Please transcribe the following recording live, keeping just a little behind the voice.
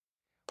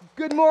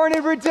Good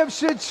morning,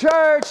 Redemption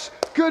Church.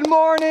 Good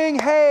morning.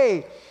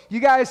 Hey, you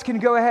guys can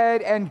go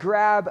ahead and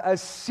grab a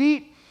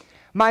seat.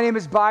 My name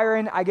is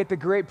Byron. I get the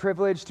great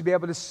privilege to be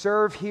able to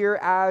serve here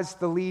as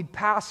the lead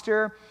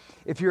pastor.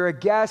 If you're a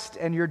guest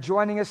and you're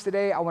joining us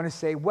today, I want to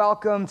say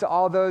welcome to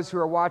all those who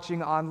are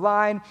watching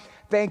online.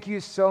 Thank you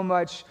so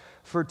much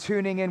for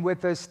tuning in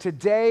with us.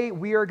 Today,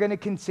 we are going to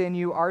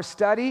continue our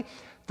study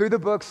through the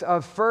books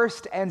of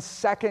 1st and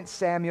 2nd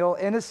Samuel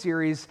in a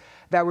series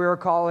that we are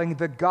calling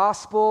The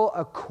Gospel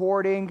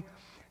According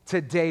to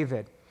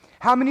David.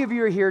 How many of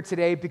you are here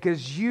today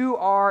because you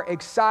are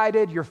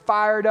excited, you're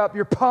fired up,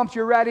 you're pumped,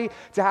 you're ready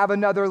to have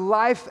another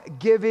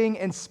life-giving,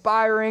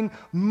 inspiring,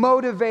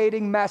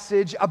 motivating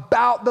message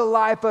about the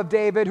life of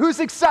David? Who's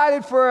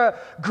excited for a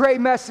great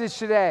message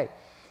today?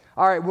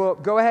 All right, well,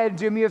 go ahead and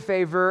do me a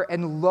favor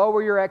and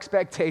lower your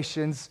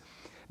expectations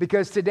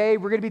because today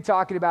we're going to be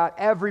talking about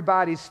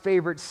everybody's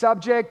favorite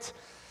subject.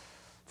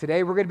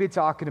 Today we're going to be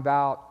talking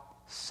about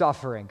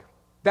suffering.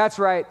 That's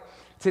right.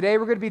 Today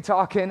we're going to be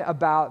talking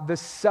about the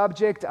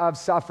subject of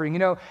suffering. You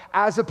know,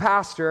 as a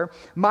pastor,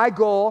 my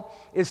goal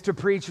is to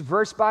preach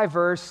verse by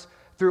verse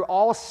through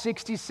all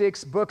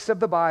 66 books of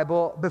the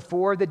Bible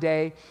before the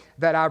day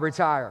that I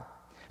retire.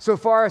 So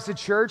far as a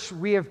church,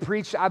 we have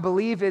preached, I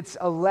believe it's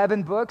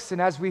 11 books,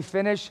 and as we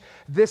finish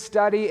this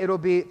study, it'll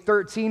be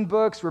 13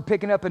 books. We're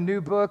picking up a new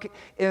book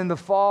in the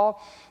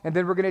fall, and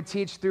then we're going to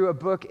teach through a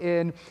book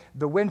in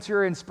the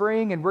winter and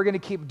spring, and we're going to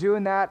keep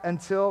doing that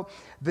until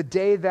the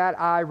day that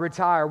I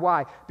retire.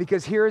 Why?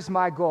 Because here's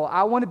my goal.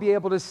 I want to be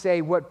able to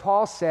say what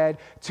Paul said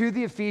to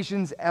the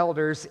Ephesians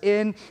elders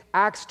in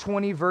Acts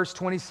 20, verse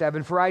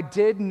 27, "For I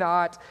did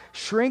not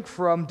shrink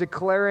from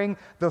declaring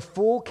the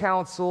full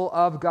counsel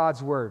of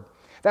God's word."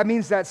 That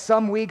means that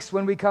some weeks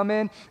when we come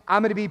in,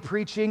 I'm going to be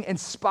preaching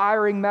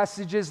inspiring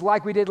messages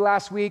like we did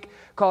last week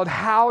called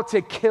How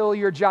to Kill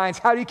Your Giants.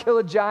 How do you kill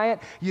a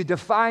giant? You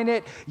define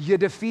it, you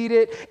defeat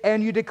it,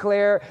 and you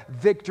declare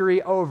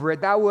victory over it.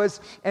 That was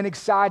an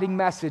exciting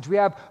message. We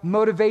have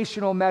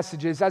motivational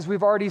messages, as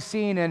we've already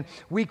seen in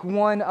week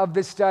 1 of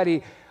this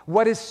study.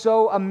 What is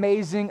so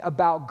amazing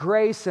about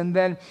grace? And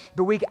then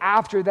the week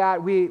after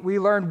that, we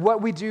learned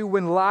what we do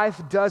when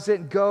life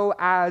doesn't go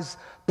as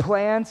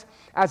planned.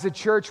 As a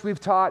church, we've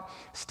taught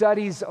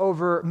studies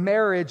over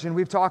marriage, and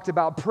we've talked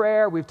about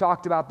prayer. We've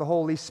talked about the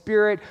Holy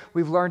Spirit.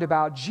 We've learned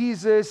about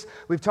Jesus.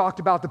 We've talked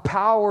about the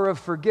power of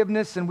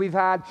forgiveness, and we've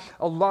had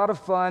a lot of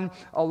fun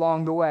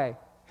along the way.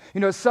 You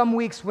know, some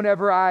weeks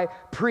whenever I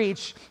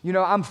preach, you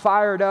know, I'm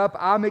fired up,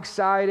 I'm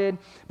excited,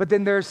 but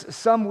then there's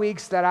some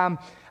weeks that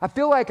I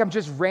feel like I'm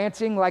just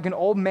ranting like an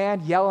old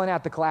man yelling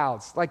at the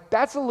clouds. Like,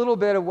 that's a little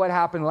bit of what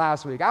happened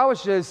last week. I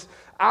was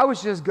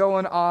just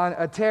going on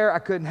a tear. I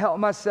couldn't help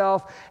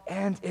myself,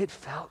 and it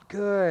felt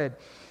good.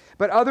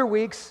 But other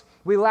weeks,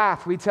 we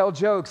laugh, we tell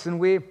jokes, and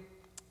we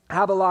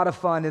have a lot of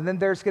fun. And then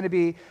there's going to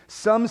be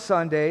some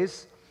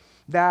Sundays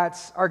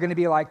that are going to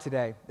be like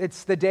today.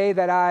 It's the day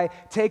that I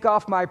take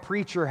off my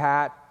preacher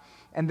hat,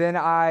 and then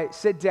I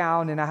sit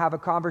down and I have a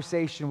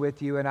conversation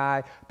with you, and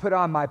I put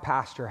on my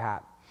pastor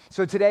hat.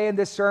 So today in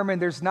this sermon,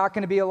 there's not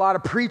going to be a lot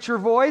of preacher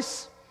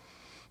voice.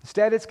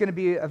 Instead, it's going to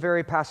be a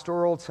very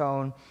pastoral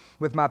tone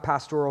with my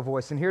pastoral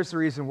voice. And here's the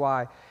reason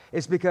why.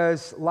 It's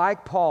because,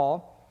 like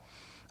Paul,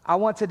 I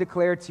want to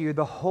declare to you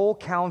the whole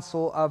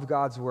counsel of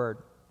God's word.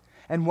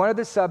 And one of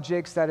the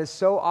subjects that is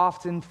so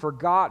often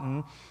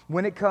forgotten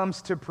when it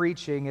comes to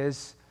preaching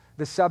is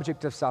the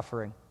subject of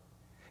suffering.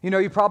 You know,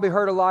 you probably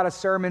heard a lot of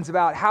sermons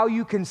about how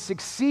you can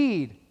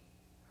succeed,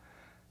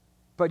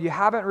 but you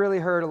haven't really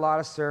heard a lot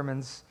of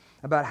sermons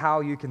about how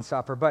you can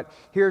suffer. But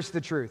here's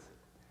the truth.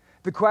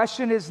 The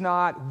question is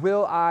not,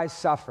 will I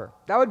suffer?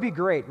 That would be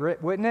great,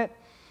 wouldn't it?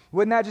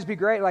 Wouldn't that just be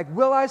great? Like,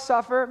 will I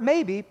suffer?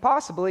 Maybe,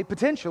 possibly,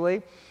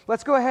 potentially.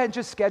 Let's go ahead and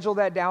just schedule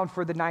that down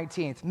for the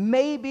 19th.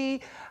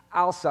 Maybe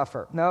I'll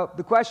suffer. No,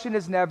 the question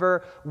is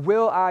never,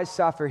 will I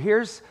suffer?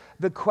 Here's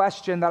the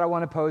question that I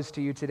want to pose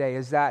to you today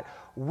is that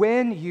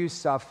when you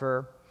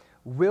suffer,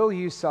 will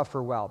you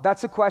suffer well?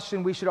 That's a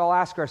question we should all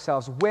ask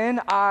ourselves. When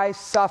I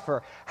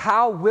suffer,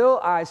 how will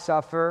I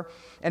suffer?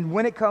 And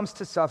when it comes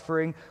to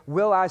suffering,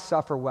 will I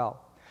suffer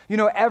well? You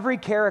know, every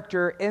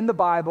character in the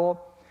Bible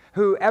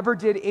who ever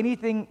did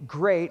anything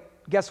great,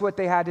 guess what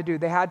they had to do?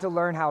 They had to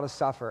learn how to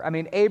suffer. I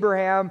mean,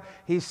 Abraham,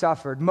 he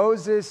suffered.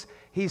 Moses,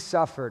 he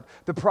suffered.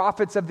 The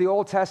prophets of the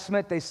Old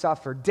Testament, they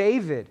suffered.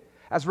 David,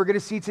 as we're going to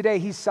see today,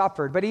 he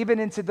suffered. But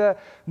even into the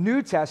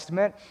New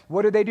Testament,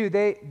 what do?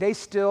 They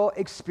still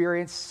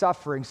experience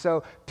suffering.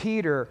 So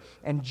Peter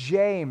and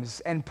James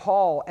and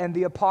Paul and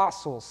the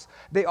apostles,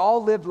 they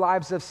all lived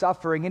lives of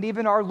suffering. And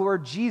even our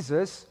Lord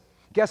Jesus,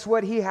 guess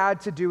what he had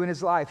to do in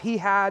his life? He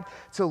had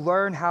to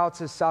learn how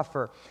to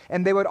suffer.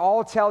 And they would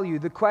all tell you,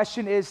 the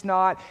question is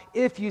not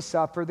if you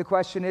suffer, the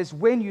question is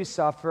when you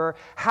suffer,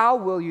 how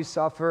will you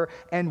suffer,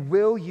 and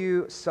will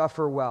you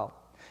suffer well?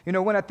 You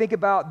know, when I think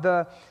about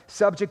the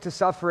subject of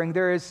suffering,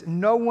 there is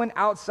no one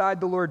outside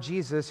the Lord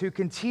Jesus who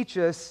can teach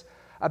us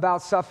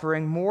about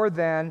suffering more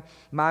than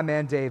my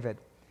man David.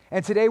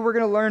 And today we're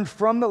going to learn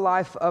from the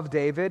life of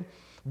David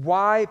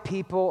Why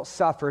people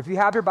suffer. If you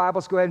have your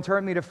Bibles, go ahead and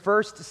turn me to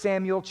 1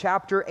 Samuel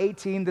chapter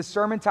 18. The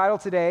sermon title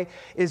today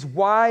is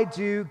Why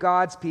Do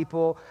God's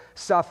People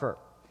Suffer?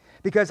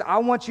 Because I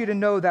want you to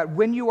know that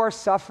when you are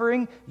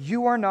suffering,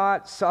 you are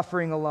not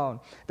suffering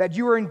alone. That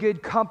you are in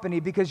good company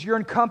because you're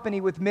in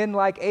company with men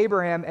like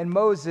Abraham and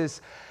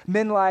Moses,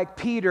 men like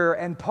Peter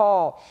and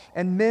Paul,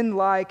 and men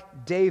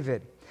like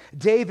David.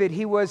 David,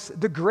 he was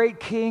the great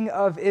king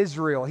of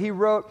Israel. He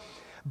wrote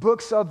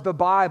books of the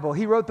Bible.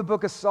 He wrote the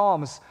book of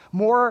Psalms.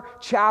 More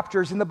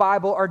chapters in the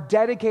Bible are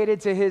dedicated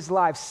to his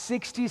life.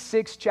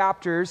 66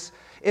 chapters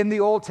in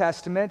the Old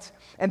Testament.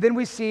 And then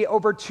we see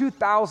over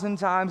 2,000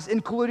 times,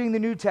 including the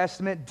New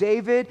Testament,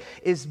 David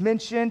is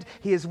mentioned.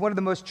 He is one of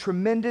the most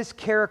tremendous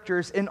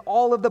characters in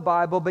all of the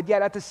Bible, but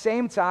yet at the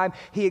same time,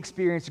 he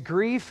experienced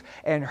grief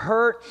and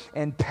hurt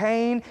and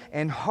pain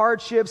and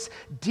hardships,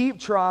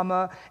 deep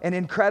trauma, and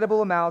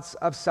incredible amounts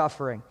of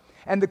suffering.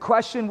 And the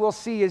question we'll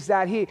see is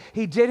that he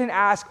didn't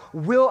ask,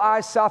 will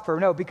I suffer?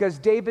 No, because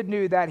David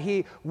knew that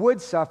he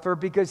would suffer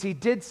because he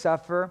did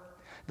suffer.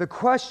 The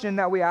question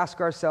that we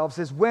ask ourselves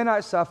is, when I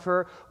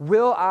suffer,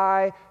 will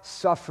I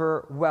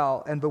suffer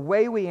well? And the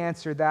way we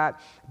answer that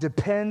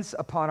depends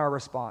upon our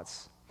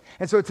response.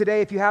 And so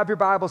today, if you have your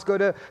Bibles, go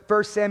to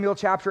 1 Samuel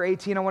chapter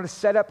 18. I want to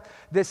set up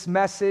this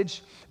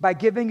message by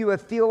giving you a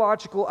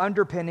theological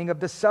underpinning of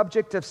the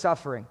subject of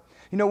suffering.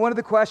 You know, one of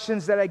the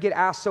questions that I get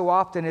asked so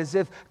often is,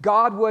 if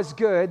God was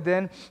good,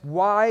 then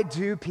why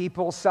do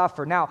people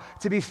suffer? Now,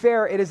 to be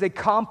fair, it is a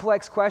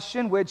complex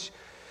question which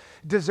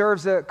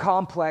deserves a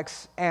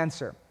complex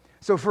answer.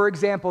 So, for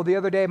example, the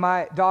other day,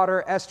 my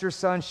daughter, Esther's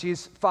son,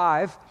 she's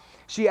 5,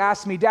 she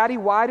asked me, Daddy,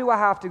 why do I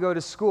have to go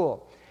to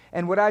school?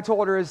 And what I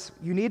told her is,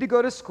 you need to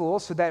go to school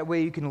so that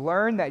way you can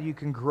learn, that you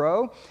can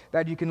grow,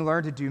 that you can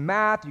learn to do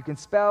math, you can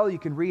spell, you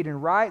can read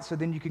and write, so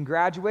then you can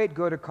graduate,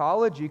 go to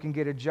college, you can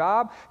get a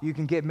job, you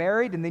can get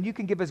married, and then you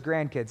can give us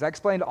grandkids. I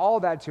explained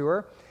all that to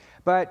her,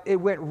 but it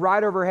went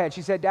right over her head.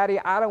 She said, Daddy,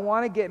 I don't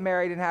want to get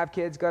married and have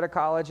kids, go to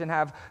college and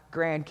have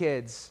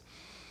grandkids.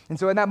 And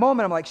so in that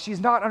moment, I'm like,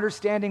 she's not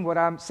understanding what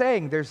I'm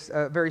saying. There's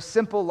a very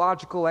simple,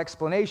 logical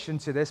explanation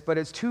to this, but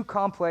it's too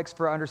complex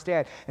for her to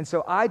understand. And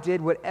so I did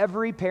what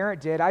every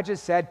parent did. I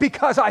just said,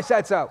 because I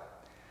said so.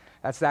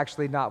 That's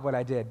actually not what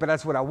I did, but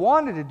that's what I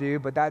wanted to do,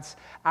 but that's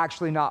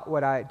actually not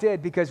what I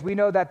did, because we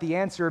know that the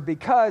answer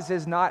because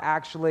is not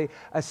actually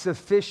a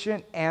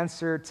sufficient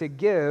answer to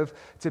give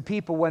to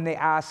people when they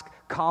ask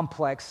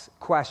complex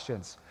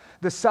questions.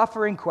 The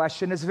suffering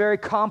question is a very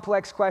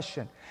complex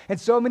question. And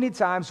so many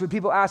times when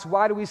people ask,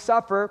 why do we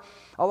suffer?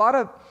 A lot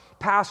of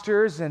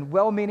pastors and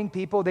well-meaning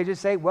people, they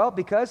just say, well,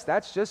 because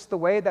that's just the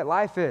way that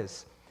life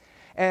is.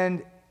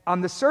 And on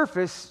the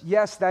surface,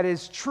 yes, that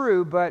is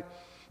true, but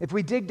if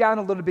we dig down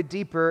a little bit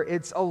deeper,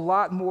 it's a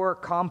lot more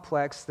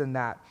complex than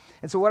that.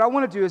 And so what I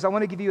want to do is I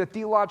want to give you a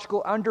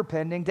theological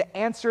underpinning to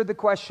answer the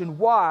question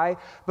why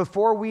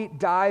before we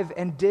dive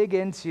and dig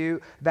into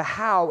the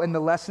how and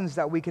the lessons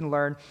that we can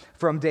learn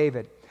from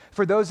David.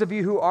 For those of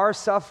you who are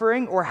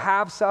suffering or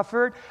have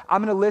suffered,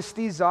 I'm going to list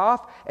these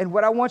off. And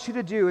what I want you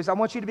to do is I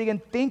want you to begin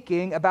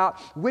thinking about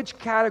which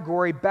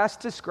category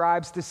best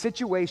describes the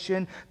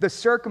situation, the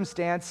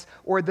circumstance,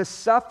 or the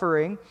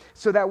suffering,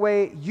 so that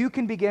way you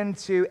can begin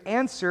to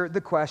answer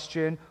the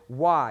question,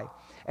 why?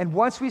 And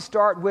once we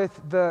start with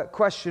the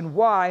question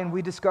why, and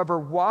we discover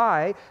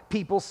why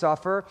people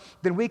suffer,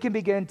 then we can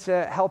begin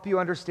to help you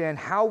understand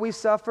how we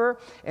suffer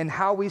and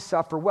how we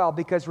suffer well.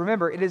 Because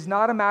remember, it is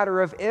not a matter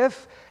of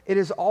if, it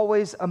is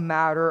always a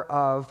matter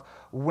of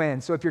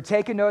when. So if you're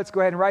taking notes,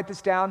 go ahead and write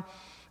this down.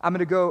 I'm going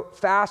to go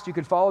fast. You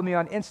can follow me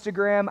on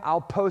Instagram.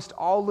 I'll post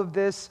all of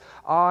this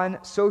on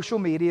social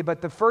media.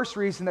 But the first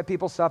reason that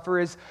people suffer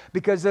is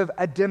because of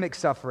Adamic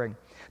suffering.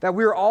 That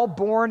we are all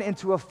born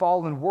into a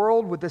fallen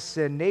world with a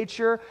sin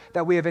nature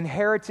that we have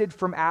inherited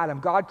from Adam.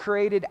 God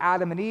created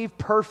Adam and Eve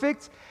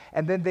perfect,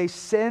 and then they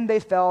sinned,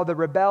 they fell, they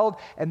rebelled,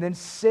 and then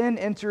sin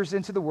enters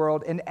into the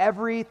world, and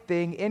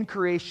everything in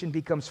creation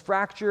becomes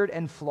fractured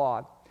and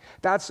flawed.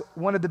 That's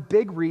one of the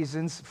big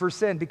reasons for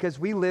sin, because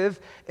we live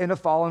in a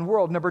fallen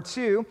world. Number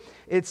 2,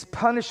 it's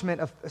punishment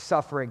of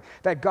suffering,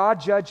 that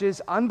God judges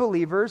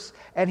unbelievers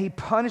and he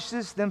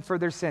punishes them for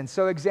their sins.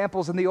 So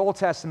examples in the Old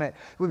Testament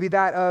would be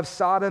that of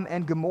Sodom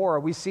and Gomorrah.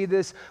 We see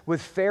this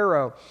with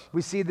Pharaoh.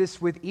 We see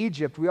this with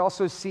Egypt. We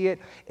also see it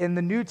in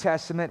the New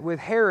Testament with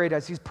Herod.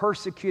 As he's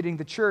persecuting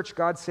the church,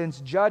 God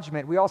sends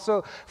judgment. We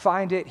also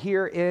find it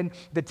here in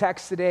the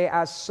text today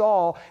as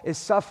Saul is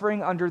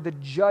suffering under the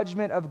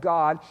judgment of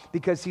God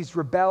because he's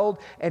rebelled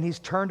and he's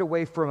turned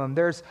away from him.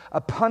 There's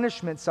a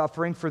punishment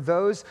suffering for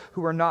those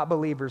who are not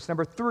believers.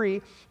 Number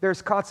 3,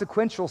 there's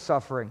consequential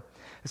suffering.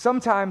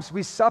 Sometimes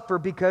we suffer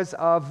because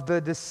of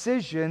the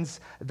decisions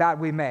that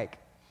we make.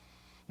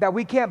 That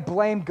we can't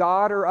blame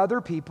God or other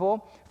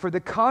people for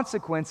the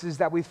consequences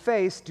that we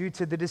face due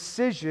to the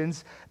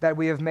decisions that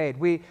we have made.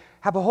 We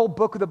have a whole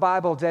book of the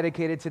Bible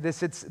dedicated to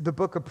this. It's the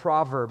book of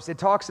Proverbs. It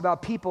talks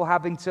about people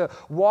having to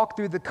walk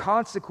through the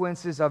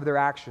consequences of their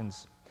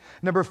actions.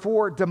 Number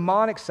 4,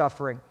 demonic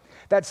suffering.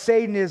 that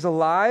Satan is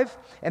alive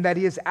and that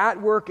he is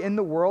at work in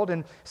the world,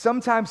 and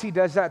sometimes he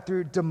does that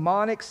through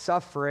demonic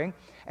suffering.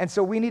 And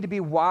so we need to be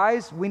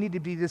wise, we need to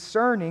be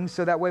discerning,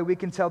 so that way we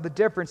can tell the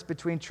difference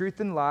between truth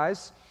and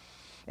lies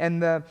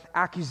and the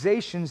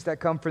accusations that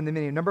come from the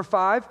enemy. Number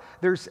 5,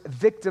 there's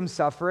victim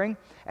suffering,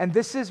 and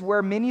this is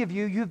where many of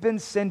you've been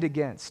sinned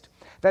against.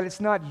 That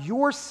it's not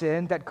your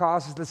sin that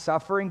causes the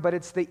suffering, but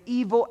it's the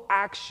evil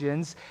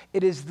actions.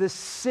 It is the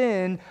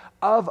sin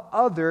of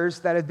others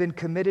that have been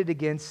committed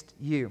against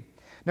you.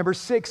 Number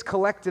 6,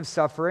 collective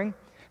suffering.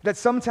 That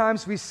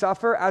sometimes we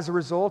suffer as a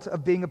result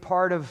of being a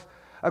part of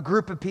a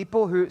group of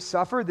people who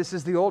suffer. This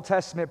is the Old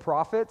Testament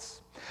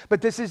prophets.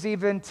 But this is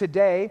even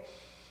today,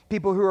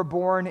 people who are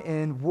born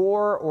in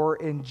war or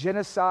in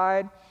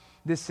genocide.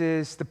 This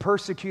is the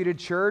persecuted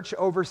church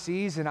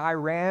overseas in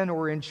Iran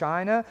or in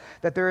China,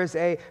 that there is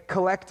a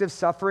collective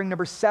suffering.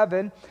 Number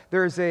 7,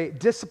 there is a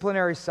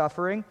disciplinary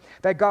suffering,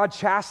 that God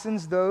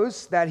chastens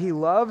those that he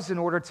loves in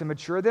order to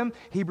mature them.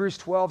 Hebrews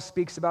 12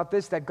 speaks about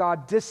this, that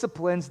God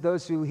disciplines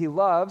those who he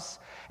loves,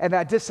 and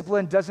that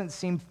discipline doesn't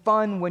seem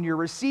fun when you're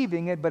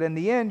receiving it, but in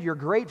the end, you're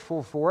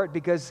grateful for it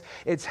because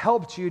it's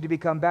helped you to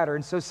become better.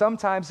 And so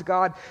sometimes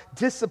God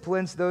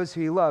disciplines those who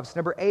he loves.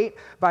 Number 8,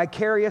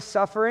 vicarious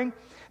suffering.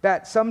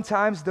 That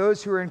sometimes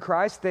those who are in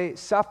Christ, they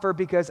suffer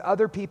because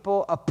other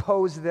people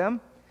oppose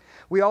them.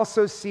 We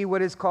also see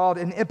what is called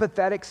an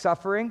empathetic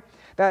suffering,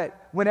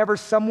 that whenever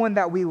someone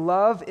that we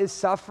love is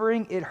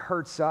suffering, it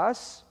hurts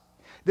us.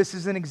 This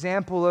is an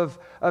example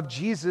of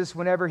Jesus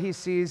whenever he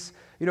sees,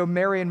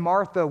 Mary and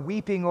Martha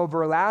weeping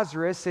over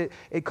Lazarus.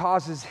 It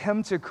causes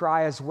him to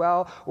cry as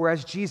well. Or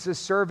as Jesus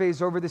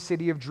surveys over the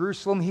city of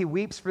Jerusalem, he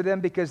weeps for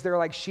them because they're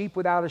like sheep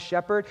without a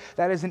shepherd.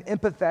 That is an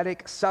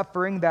empathetic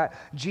suffering that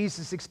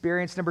Jesus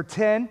experienced. Number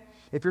 10,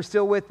 if you're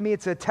still with me,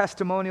 it's a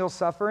testimonial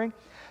suffering.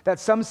 That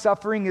some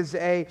suffering is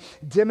a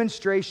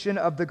demonstration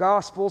of the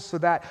gospel so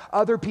that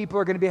other people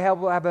are going to be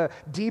able to have a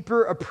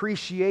deeper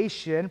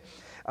appreciation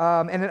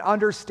and an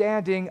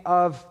understanding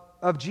of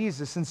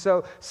Jesus. And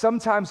so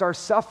sometimes our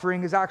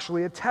suffering is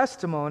actually a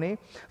testimony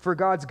for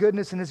God's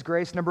goodness and his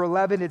grace. Number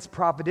 11, it's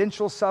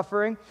providential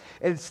suffering.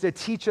 It's to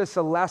teach us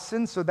a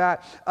lesson so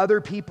that other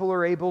people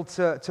are able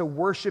to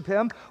worship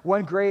him.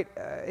 One great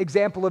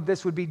example of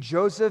this would be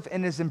Joseph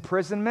in his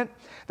imprisonment.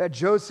 That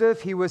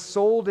Joseph, he was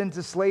sold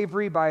into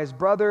slavery by his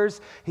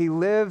brothers. He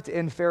lived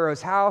in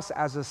Pharaoh's house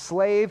as a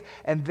slave,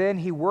 and then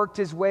he worked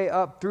his way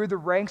up through the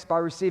ranks by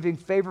receiving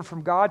favor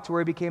from God to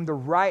where he became the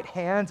right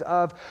hand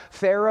of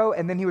Pharaoh,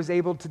 and then he was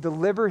able to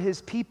deliver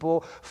his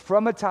people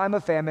from a time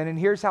of famine. And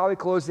here's how he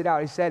closed it out.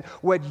 He said,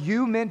 what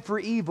you meant for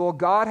evil,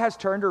 God has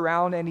turned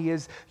around and he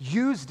has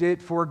used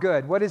it for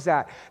good. What is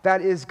that? That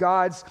is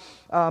God's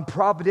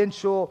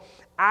providential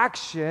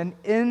action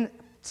in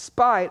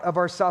spite of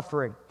our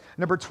suffering.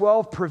 Number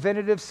 12,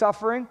 preventative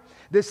suffering.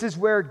 This is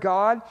where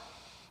God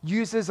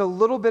uses a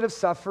little bit of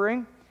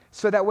suffering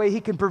so that way he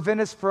can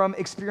prevent us from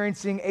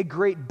experiencing a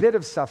great bit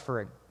of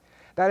suffering.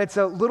 That it's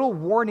a little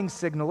warning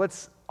signal.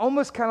 It's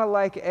almost kind of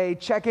like a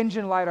check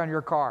engine light on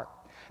your car.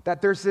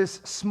 That there's this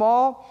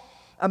small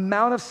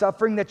amount of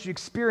suffering that you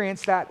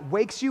experience that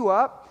wakes you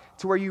up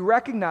to where you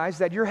recognize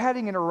that you're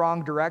heading in a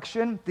wrong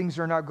direction. Things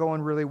are not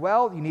going really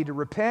well. You need to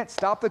repent,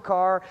 stop the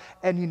car,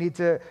 and you need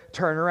to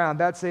turn around.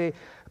 That's a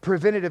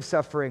preventative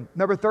suffering.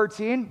 Number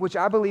 13, which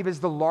I believe is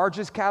the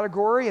largest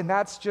category, and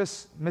that's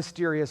just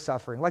mysterious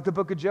suffering. Like the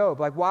book of Job.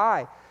 Like,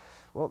 why?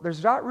 Well,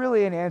 there's not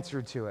really an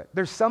answer to it.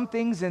 There's some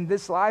things in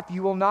this life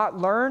you will not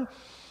learn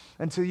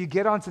until you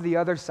get onto the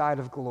other side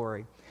of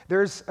glory.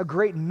 There's a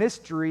great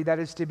mystery that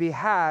is to be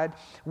had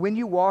when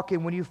you walk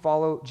and when you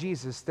follow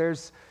Jesus.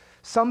 There's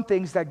some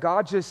things that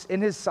God just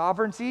in his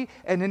sovereignty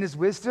and in his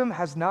wisdom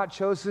has not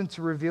chosen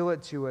to reveal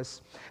it to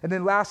us. And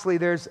then lastly,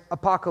 there's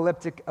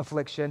apocalyptic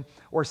affliction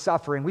or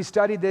suffering. We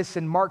studied this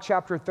in Mark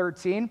chapter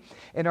 13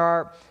 in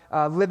our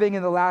Living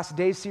in the Last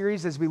Days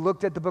series as we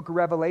looked at the book of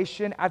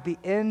Revelation. At the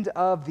end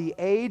of the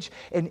age,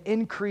 an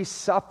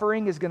increased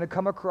suffering is going to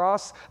come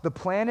across the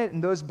planet,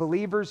 and those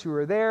believers who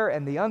are there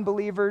and the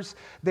unbelievers,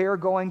 they are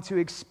going to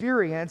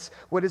experience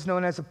what is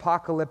known as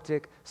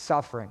apocalyptic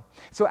suffering.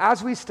 So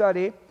as we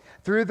study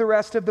through the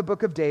rest of the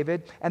book of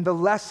David and the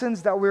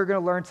lessons that we're going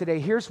to learn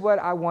today, here's what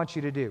I want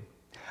you to do.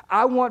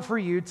 I want for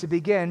you to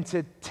begin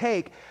to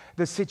take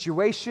the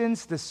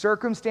situations, the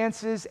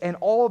circumstances, and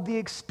all of the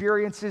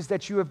experiences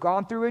that you have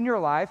gone through in your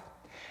life.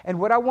 And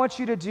what I want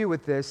you to do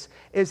with this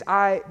is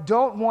I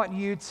don't want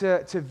you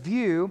to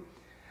view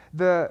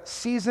the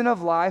season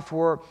of life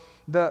or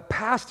the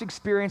past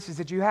experiences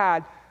that you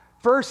had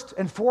first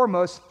and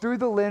foremost through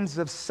the lens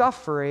of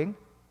suffering,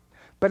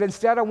 but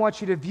instead I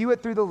want you to view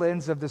it through the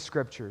lens of the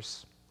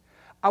scriptures.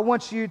 I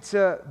want you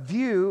to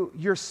view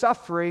your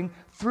suffering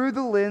through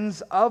the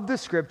lens of the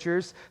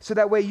scriptures so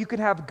that way you can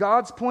have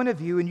God's point of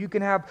view and you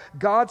can have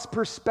God's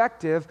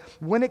perspective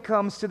when it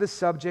comes to the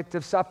subject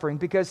of suffering.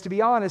 Because to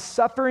be honest,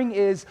 suffering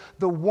is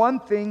the one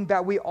thing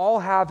that we all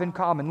have in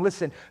common.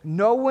 Listen,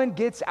 no one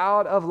gets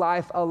out of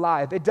life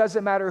alive. It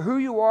doesn't matter who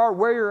you are,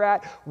 where you're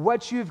at,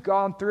 what you've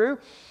gone through.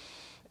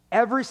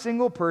 Every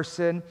single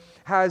person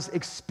has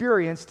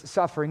experienced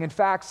suffering. In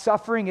fact,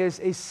 suffering is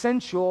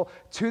essential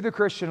to the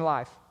Christian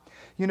life.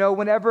 You know,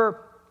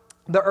 whenever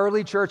the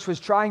early church was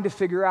trying to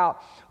figure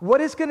out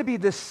what is going to be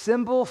the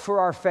symbol for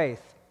our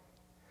faith,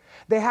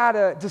 they had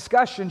a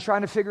discussion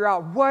trying to figure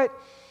out what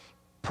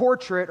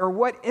portrait or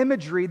what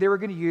imagery they were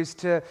going to use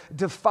to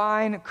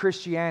define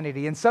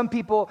Christianity. And some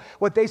people,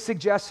 what they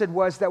suggested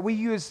was that we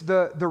use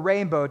the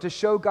rainbow to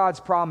show God's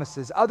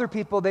promises. Other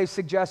people, they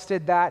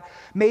suggested that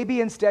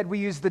maybe instead we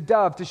use the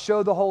dove to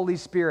show the Holy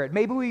Spirit.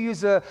 Maybe we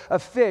use a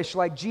fish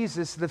like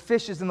Jesus, the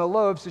fishes and the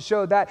loaves, to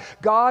show that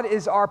God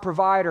is our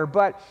provider.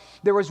 But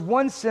there was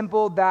one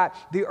symbol that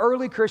the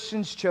early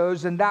Christians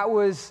chose, and that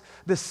was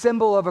the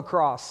symbol of a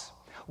cross.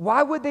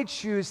 Why would they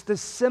choose the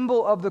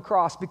symbol of the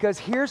cross? Because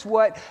here's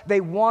what they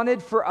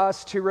wanted for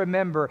us to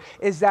remember,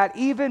 is that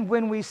even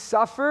when we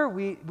suffer,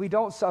 we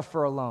don't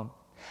suffer alone.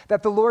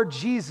 That the Lord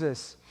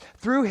Jesus,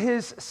 through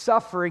his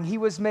suffering, he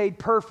was made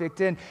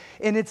perfect. And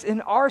it's in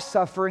our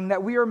suffering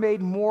that we are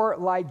made more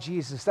like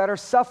Jesus. That our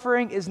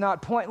suffering is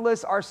not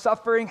pointless. Our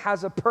suffering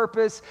has a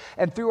purpose.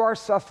 And through our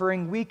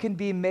suffering, we can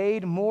be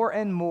made more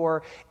and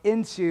more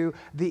into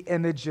the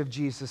image of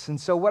Jesus. And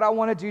so what I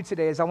want to do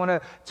today is I want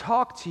to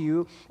talk to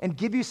you and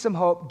give you some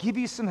hope, give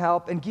you some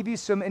help, and give you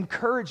some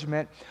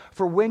encouragement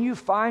for when you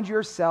find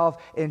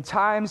yourself in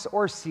times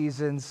or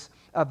seasons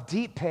of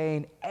deep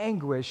pain,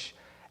 anguish,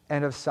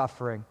 and of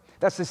suffering.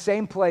 That's the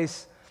same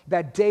place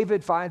that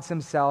David finds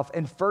himself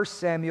in 1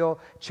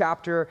 Samuel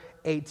chapter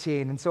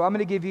 18. And so I'm going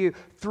to give you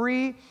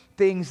 3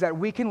 things that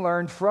we can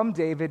learn from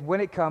David when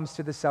it comes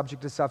to the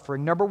subject of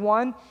suffering. Number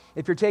 1,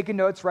 if you're taking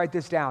notes, write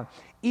this down.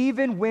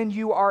 Even when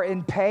you are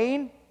in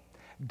pain,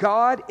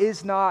 God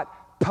is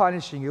not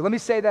punishing you. Let me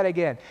say that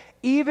again.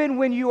 Even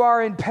when you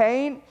are in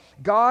pain,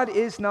 God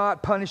is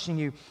not punishing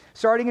you.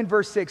 Starting in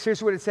verse 6,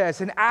 here's what it says.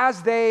 And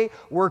as they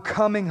were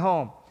coming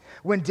home,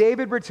 when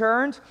David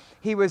returned,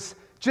 he was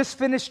just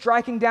finished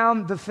striking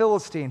down the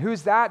Philistine.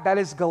 Who's that? That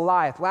is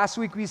Goliath. Last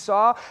week we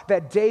saw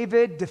that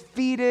David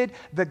defeated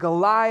the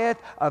Goliath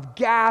of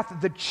Gath,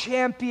 the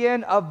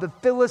champion of the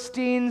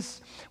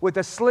Philistines. With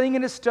a sling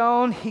and a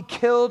stone, he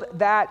killed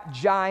that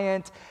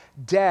giant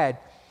dead.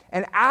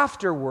 And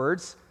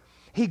afterwards,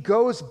 he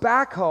goes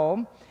back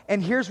home.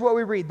 And here's what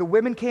we read. The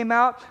women came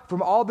out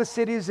from all the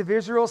cities of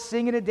Israel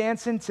singing and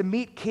dancing to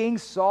meet King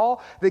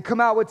Saul. They come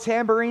out with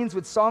tambourines,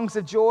 with songs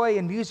of joy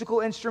and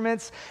musical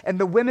instruments. And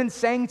the women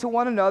sang to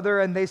one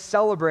another and they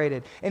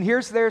celebrated. And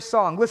here's their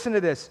song. Listen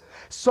to this.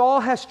 Saul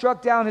has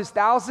struck down his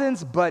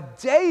thousands, but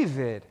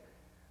David,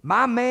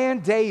 my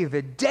man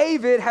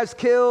David has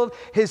killed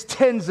his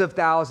tens of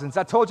thousands.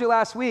 I told you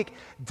last week,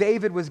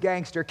 David was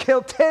gangster,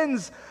 killed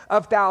tens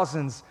of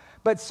thousands.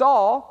 But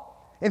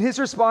Saul, in his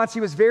response,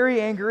 he was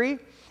very angry.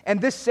 And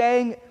this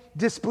saying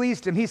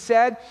displeased him. He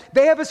said,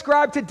 they have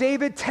ascribed to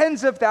David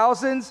tens of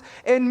thousands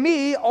and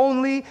me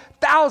only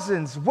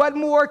thousands. What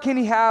more can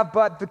he have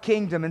but the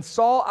kingdom? And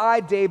Saul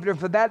eyed David, and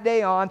from that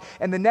day on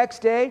and the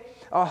next day,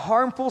 a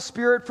harmful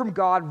spirit from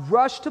God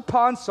rushed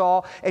upon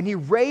Saul, and he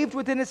raved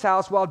within his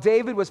house while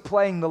David was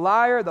playing the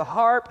lyre, the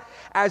harp.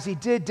 As he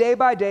did day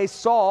by day,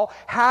 Saul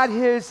had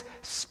his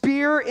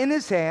spear in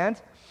his hand.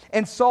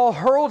 And Saul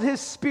hurled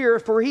his spear,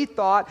 for he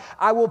thought,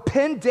 I will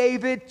pin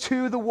David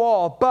to the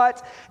wall.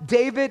 But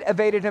David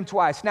evaded him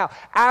twice. Now,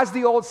 as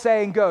the old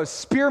saying goes,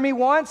 spear me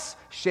once,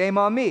 shame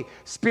on me.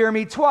 Spear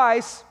me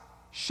twice,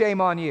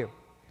 shame on you.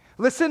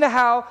 Listen to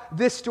how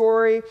this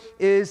story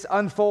is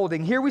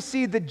unfolding. Here we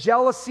see the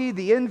jealousy,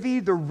 the envy,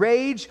 the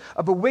rage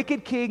of a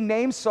wicked king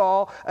named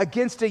Saul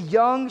against a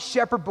young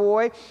shepherd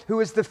boy who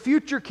is the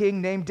future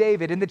king named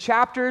David. In the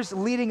chapters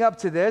leading up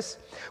to this,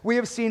 we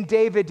have seen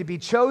David to be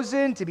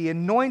chosen, to be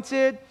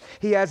anointed.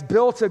 He has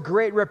built a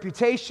great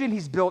reputation.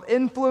 He's built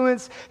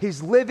influence.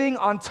 He's living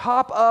on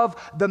top of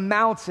the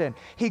mountain.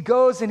 He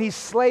goes and he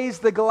slays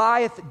the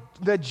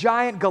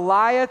giant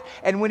Goliath.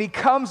 And when he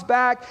comes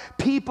back,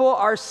 people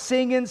are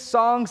singing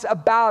songs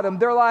about him.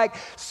 They're like,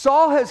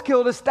 Saul has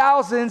killed his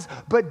thousands,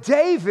 but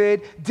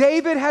David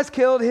has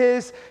killed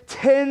his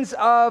tens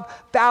of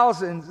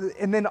thousands.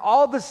 And then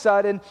all of a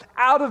sudden,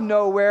 out of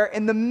nowhere,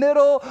 in the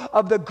middle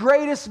of the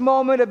greatest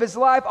moment of his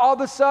life, all of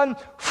a sudden,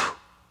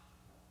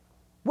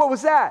 what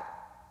was that?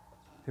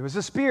 It was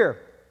a spear.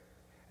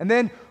 And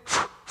then,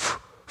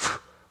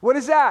 what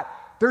is that?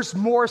 There's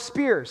more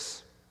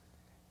spears.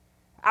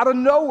 Out of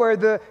nowhere,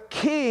 the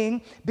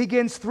king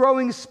begins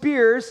throwing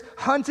spears,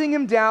 hunting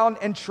him down,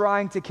 and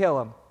trying to kill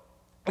him.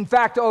 In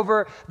fact,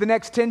 over the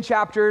next 10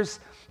 chapters,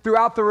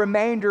 throughout the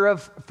remainder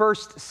of 1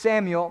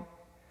 Samuel,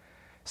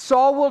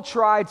 Saul will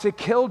try to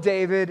kill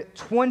David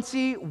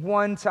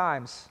 21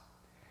 times.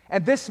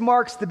 And this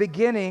marks the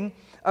beginning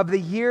of the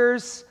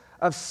years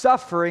of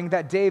suffering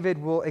that David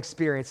will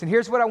experience. And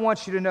here's what I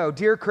want you to know,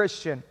 dear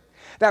Christian,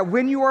 that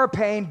when you are in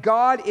pain,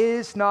 God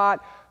is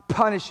not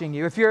punishing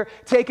you. If you're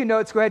taking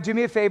notes, go ahead, do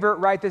me a favor,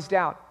 write this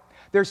down.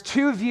 There's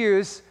 2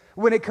 views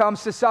when it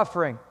comes to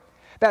suffering.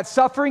 That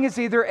suffering is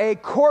either a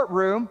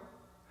courtroom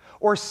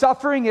or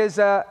suffering is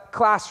a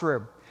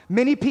classroom.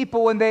 Many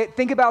people, when they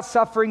think about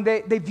suffering, they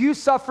view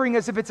suffering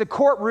as if it's a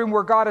courtroom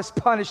where God is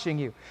punishing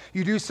you.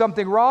 You do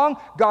something wrong,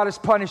 God is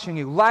punishing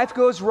you. Life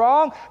goes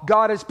wrong,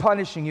 God is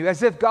punishing you.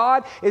 As if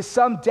God is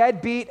some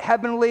deadbeat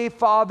heavenly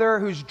father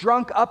who's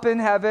drunk up in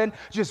heaven,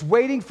 just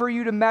waiting for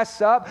you to mess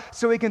up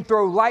so he can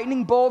throw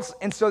lightning bolts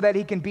and so that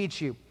he can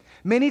beat you.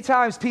 Many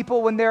times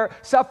people, when they're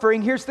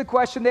suffering, here's the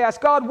question they ask: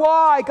 God,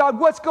 why? God,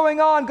 what's going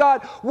on?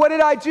 God, what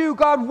did I do?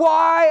 God,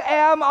 why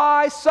am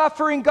I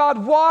suffering? God,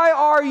 why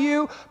are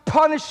you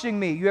punishing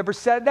me? You ever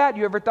said that?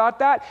 You ever thought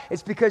that?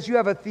 It's because you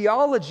have a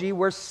theology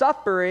where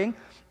suffering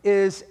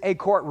is a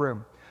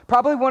courtroom.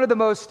 Probably one of the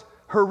most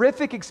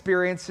horrific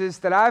experiences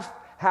that I've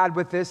had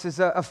with this is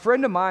a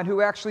friend of mine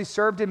who actually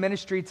served in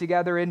ministry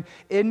together in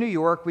New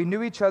York. We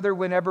knew each other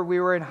whenever we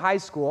were in high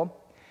school.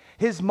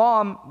 His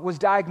mom was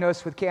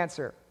diagnosed with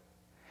cancer.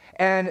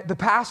 And the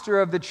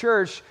pastor of the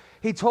church,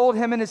 he told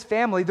him and his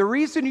family, the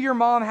reason your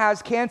mom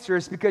has cancer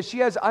is because she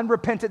has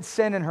unrepentant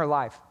sin in her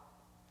life.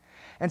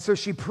 And so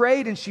she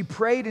prayed and she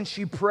prayed and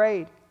she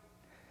prayed.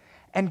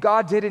 And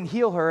God didn't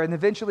heal her, and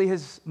eventually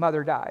his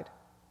mother died.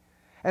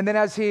 And then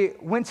as he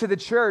went to the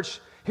church,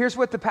 here's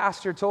what the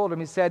pastor told him.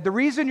 He said, the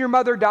reason your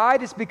mother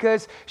died is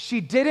because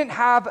she didn't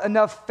have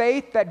enough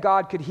faith that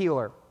God could heal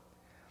her.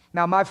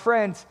 Now, my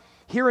friend,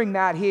 hearing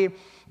that, he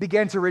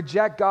began to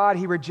reject God.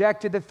 He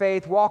rejected the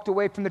faith, walked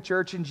away from the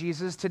church and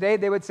Jesus. Today,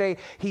 they would say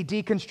he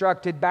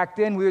deconstructed. Back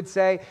then, we would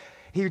say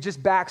he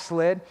just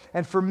backslid.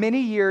 And for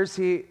many years,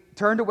 he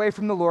turned away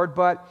from the Lord.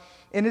 But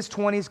in his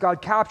 20s,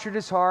 God captured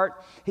his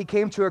heart. He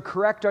came to a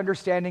correct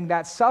understanding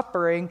that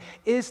suffering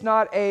is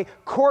not a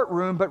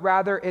courtroom, but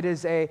rather it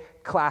is a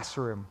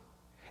classroom.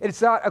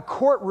 It's not a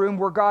courtroom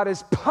where God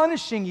is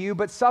punishing you,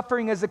 but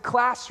suffering is a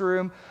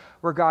classroom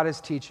where God is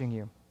teaching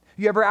you.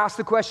 You ever ask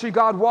the question,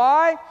 God,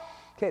 why?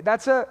 Okay,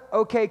 that's a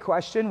okay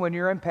question when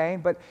you're in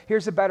pain, but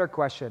here's a better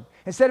question.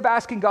 Instead of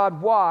asking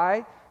God why,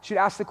 you should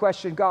ask the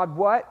question, God,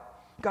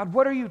 what? God,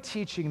 what are you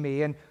teaching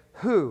me, and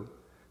who?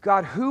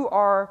 God, who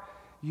are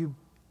you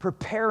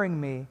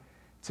preparing me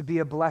to be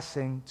a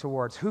blessing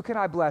towards? Who can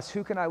I bless?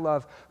 Who can I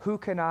love? Who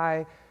can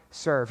I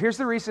serve? Here's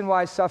the reason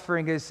why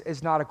suffering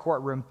is not a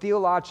courtroom.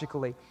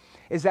 Theologically,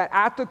 is that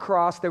at the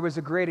cross there was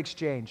a great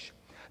exchange.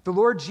 The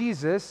Lord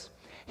Jesus,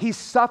 he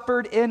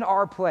suffered in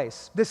our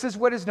place. This is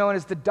what is known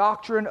as the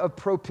doctrine of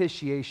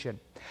propitiation,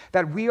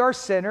 that we are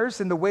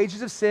sinners and the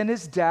wages of sin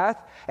is death,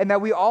 and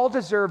that we all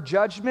deserve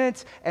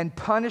judgment and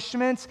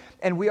punishment,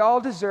 and we all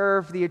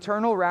deserve the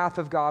eternal wrath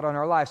of God on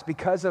our lives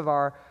because of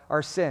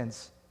our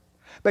sins.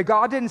 But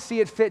God didn't see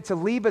it fit to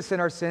leave us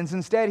in our sins.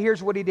 Instead,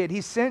 here's what he did.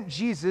 He sent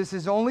Jesus,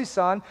 his only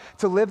son,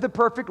 to live the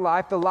perfect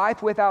life, the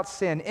life without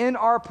sin, in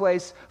our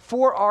place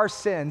for our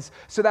sins.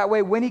 So that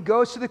way, when he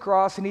goes to the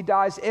cross and he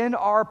dies in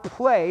our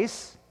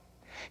place,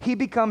 he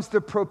becomes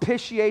the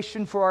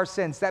propitiation for our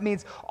sins. That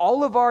means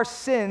all of our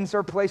sins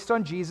are placed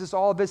on Jesus.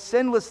 All of his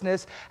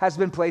sinlessness has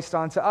been placed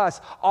onto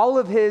us. All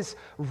of his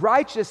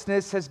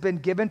righteousness has been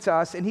given to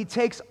us, and he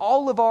takes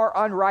all of our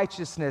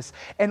unrighteousness,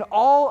 and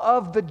all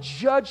of the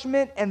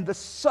judgment and the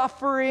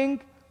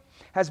suffering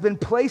has been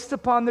placed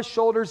upon the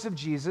shoulders of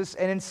Jesus,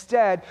 and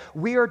instead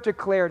we are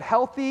declared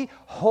healthy,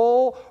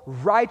 whole,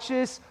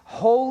 righteous,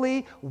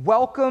 holy,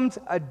 welcomed,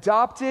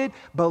 adopted,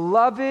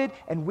 beloved,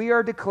 and we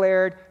are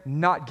declared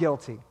not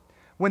guilty.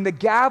 When the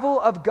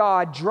gavel of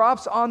God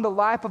drops on the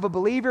life of a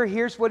believer,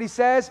 here's what he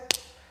says: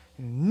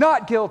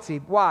 not guilty.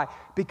 Why?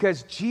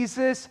 Because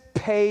Jesus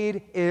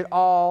paid it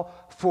all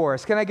for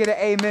us. Can I get an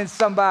amen,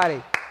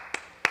 somebody?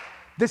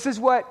 This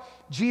is what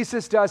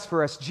Jesus does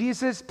for us.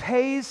 Jesus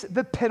pays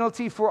the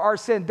penalty for our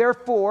sin.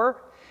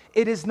 Therefore,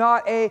 it is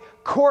not a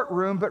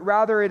courtroom, but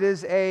rather it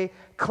is a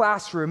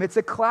classroom. It's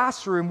a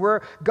classroom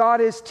where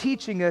God is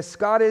teaching us,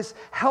 God is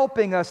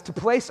helping us to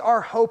place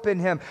our hope in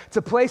him,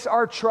 to place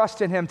our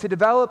trust in him, to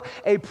develop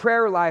a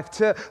prayer life,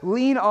 to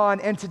lean on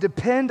and to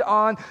depend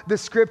on the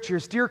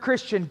scriptures. Dear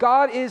Christian,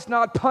 God is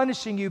not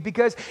punishing you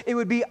because it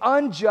would be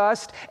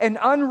unjust and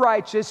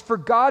unrighteous for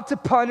God to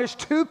punish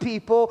two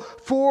people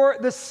for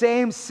the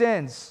same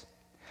sins.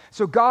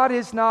 So God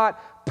is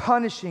not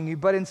punishing you,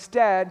 but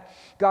instead,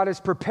 God is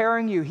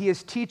preparing you, he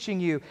is teaching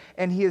you,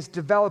 and he is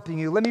developing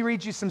you. Let me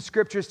read you some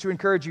scriptures to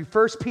encourage you.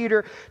 1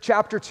 Peter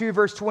chapter 2,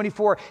 verse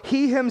 24.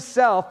 He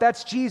himself,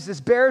 that's Jesus,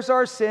 bears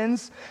our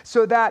sins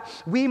so that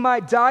we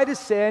might die to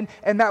sin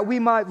and that we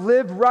might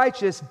live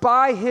righteous.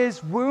 By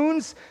his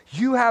wounds,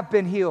 you have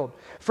been healed.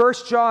 1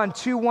 John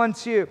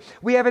 2:1-2.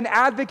 We have an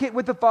advocate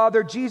with the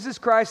Father, Jesus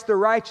Christ the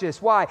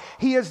righteous. Why?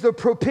 He is the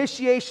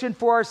propitiation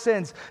for our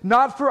sins,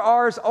 not for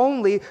ours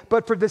only,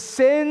 but for the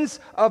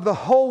sins of the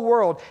whole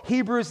world.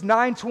 Hebrews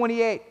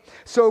 9:28.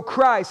 So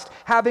Christ,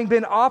 having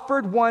been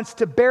offered once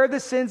to bear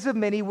the sins of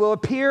many, will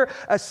appear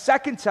a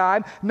second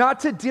time, not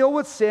to deal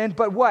with sin,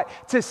 but what?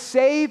 To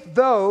save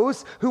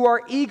those who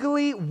are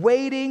eagerly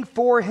waiting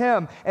for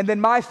him. And then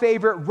my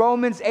favorite,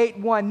 Romans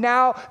 8:1.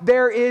 Now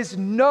there is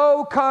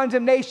no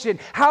condemnation.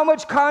 How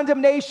much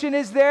condemnation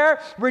is there?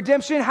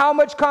 Redemption. How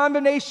much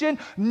condemnation?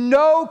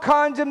 No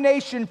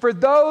condemnation for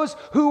those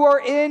who are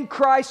in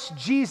Christ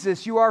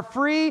Jesus. You are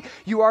free,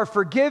 you are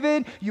forgiven,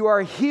 forgiven, you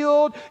are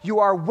healed, you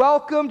are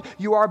welcomed,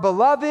 you are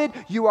beloved,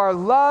 you are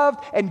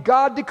loved, and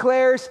God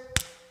declares,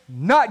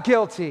 not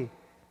guilty.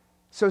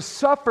 So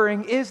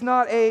suffering is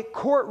not a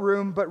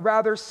courtroom, but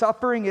rather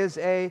suffering is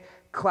a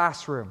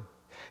classroom.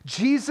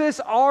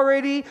 Jesus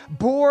already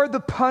bore the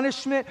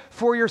punishment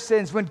for your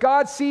sins. When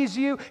God sees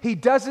you, he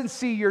doesn't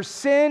see your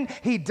sin.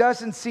 He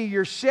doesn't see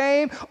your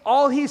shame.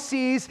 All he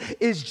sees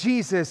is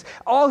Jesus.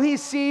 All he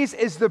sees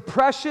is the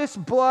precious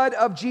blood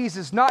of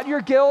Jesus, not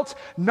your guilt,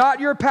 not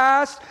your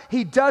past.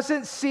 He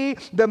doesn't see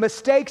the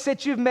mistakes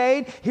that you've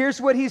made.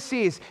 Here's what he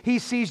sees. He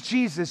sees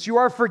Jesus. You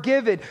are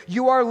forgiven.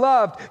 You are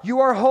loved. You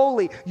are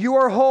holy. You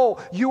are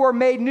whole. You are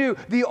made new.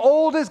 The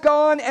old is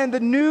gone and the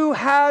new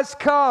has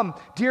come.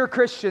 Dear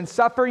Christians,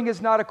 suffering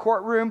is not a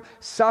courtroom.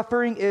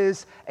 Suffering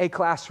is a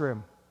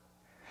classroom.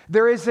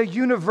 There is a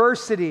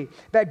university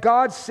that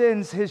God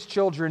sends his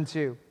children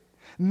to.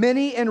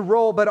 Many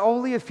enroll, but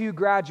only a few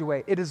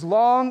graduate. It is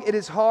long, it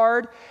is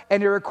hard,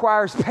 and it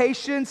requires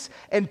patience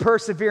and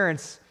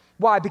perseverance.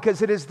 Why?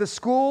 Because it is the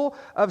school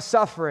of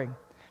suffering.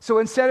 So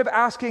instead of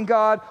asking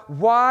God,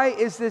 why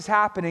is this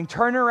happening?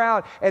 Turn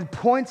around and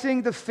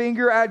pointing the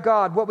finger at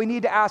God. What we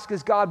need to ask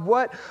is, God,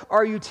 what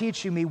are you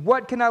teaching me?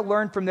 What can I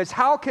learn from this?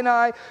 How can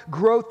I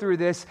grow through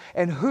this?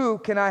 And who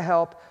can I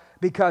help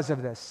because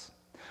of this?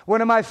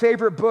 One of my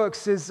favorite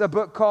books is a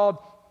book called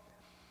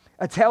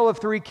A Tale of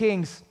Three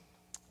Kings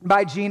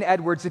by Gene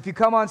Edwards. If you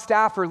come on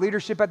staff or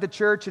leadership at the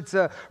church, it's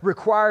a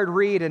required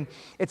read, and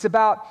it's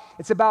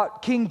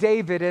about King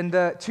David and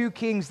the two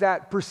kings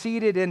that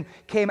preceded and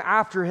came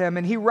after him.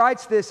 And he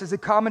writes this as a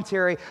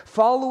commentary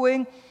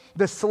following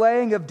the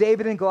slaying of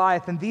David and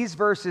Goliath. In these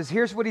verses,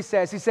 here's what he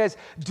says. He says,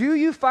 "Do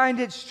you find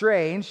it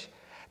strange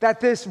that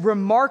this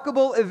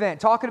remarkable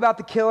event," talking about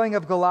the killing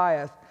of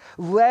Goliath,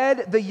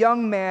 "led the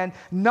young man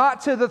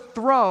not to the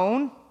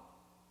throne,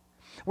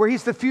 where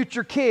he's the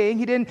future king?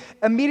 He didn't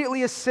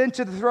immediately ascend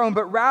to the throne,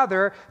 but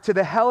rather to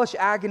the hellish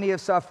agony of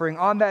suffering.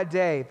 On that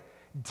day,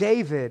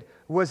 David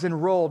was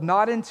enrolled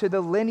not into the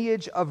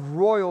lineage of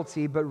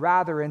royalty, but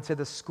rather into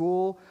the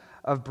school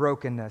of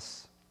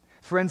brokenness."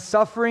 Friends,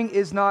 suffering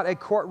is not a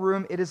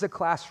courtroom, it is a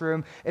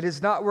classroom. It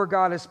is not where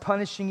God is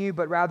punishing you,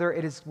 but rather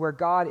it is where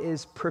God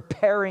is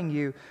preparing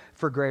you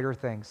for greater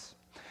things.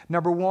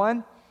 Number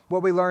one,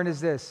 what we learn is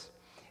this,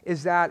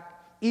 is that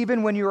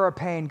even when you are in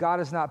pain, God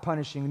is not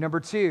punishing you.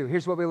 Number two,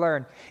 here's what we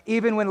learn.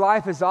 Even when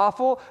life is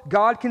awful,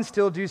 God can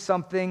still do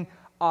something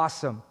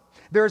awesome.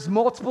 There's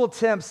multiple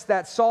attempts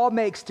that Saul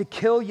makes to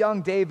kill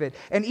young David,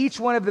 and each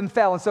one of them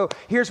fell. And so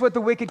here's what the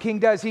wicked king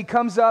does. He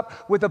comes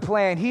up with a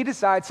plan. He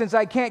decides, since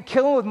I can't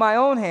kill him with my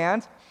own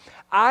hand,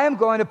 I am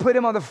going to put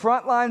him on the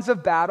front lines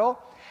of battle,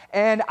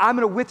 and I'm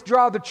going to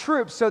withdraw the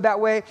troops so that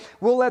way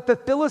we'll let the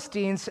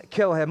Philistines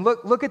kill him.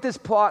 Look at this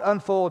plot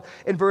unfold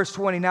in verse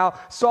 20. Now,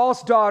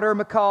 Saul's daughter,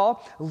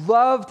 Michal,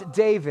 loved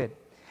David,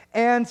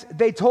 and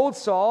they told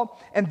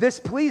Saul, and this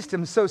pleased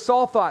him. So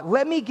Saul thought,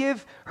 let me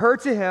give her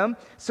to him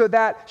so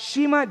that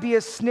she might be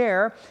a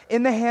snare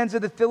in the hands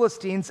of the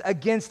Philistines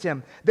against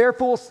him.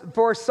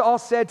 Therefore Saul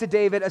said to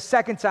David a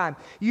second time,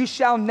 you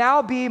shall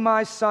now be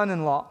my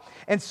son-in-law.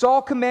 And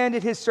Saul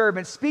commanded his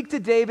servants, speak to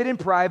David in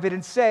private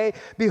and say,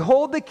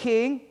 behold, the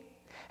king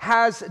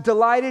has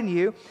delight in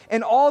you,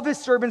 and all of his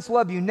servants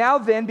love you. Now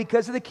then,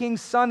 because of the king's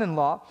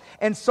son-in-law.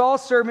 And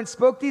Saul's servant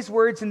spoke these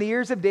words in the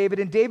ears of David,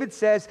 and David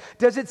says,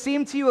 does it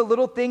seem to you a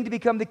little thing to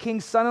become the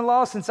king's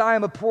son-in-law, since I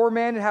am a poor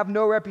man and have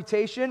no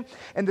reputation?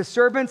 And the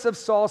servants of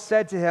Saul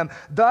said to him,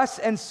 thus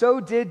and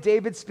so did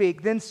David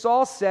speak. Then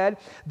Saul said,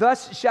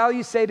 thus shall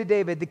you say to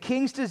David, the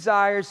king's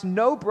desires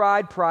no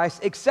bride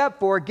price, except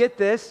for, get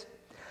this,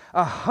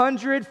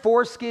 100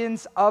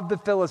 foreskins of the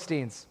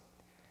Philistines.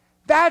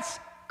 That's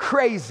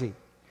crazy.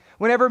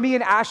 Whenever me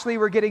and Ashley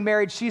were getting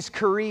married, she's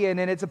Korean,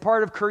 and it's a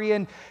part of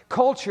Korean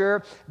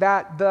culture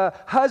that the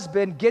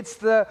husband gets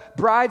the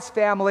bride's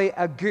family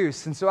a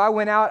goose. And so I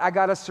went out, I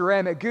got a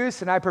ceramic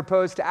goose, and I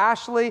proposed to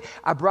Ashley.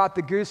 I brought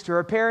the goose to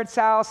her parents'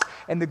 house,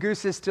 and the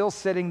goose is still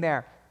sitting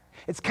there.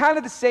 It's kind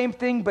of the same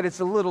thing, but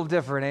it's a little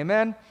different,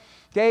 amen?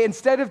 Okay,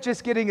 instead of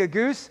just getting a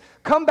goose,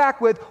 come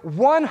back with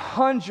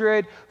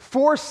 100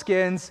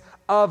 foreskins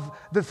of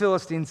the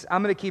Philistines.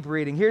 I'm going to keep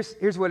reading.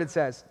 Here's what it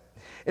says.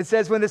 It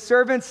says, when the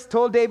servants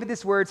told David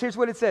these words, here's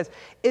what it says.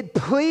 It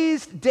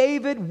pleased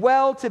David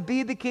well to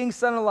be the king's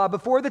son-in-law.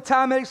 Before the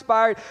time had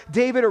expired,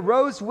 David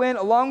arose, went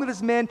along with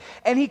his men,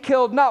 and he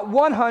killed not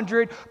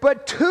 100,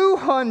 but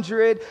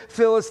 200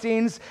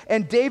 Philistines.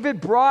 And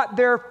David brought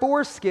their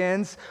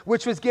foreskins,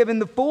 which was given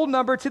the full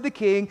number to the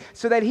king,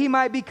 so that he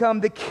might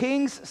become the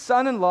king's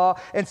son-in-law.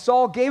 And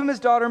Saul gave him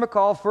his daughter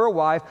Michal for a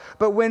wife.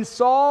 But when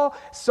Saul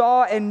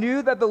saw and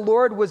knew that the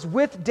Lord was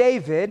with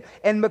David,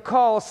 and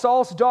Michal,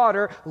 Saul's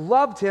daughter,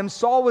 loved him,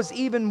 Saul was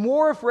even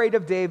more afraid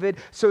of David,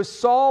 so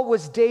Saul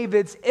was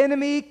David's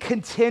enemy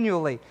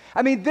continually.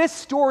 I mean, this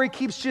story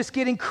keeps just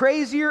getting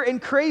crazier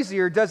and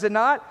crazier, does it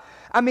not?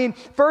 I mean,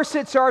 first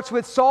it starts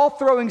with Saul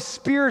throwing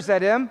spears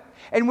at him,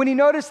 and when he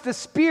noticed the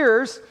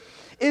spears,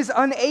 is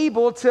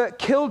unable to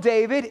kill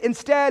David.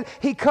 Instead,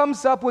 he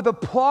comes up with a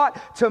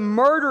plot to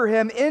murder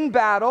him in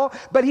battle,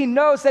 but he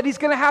knows that he's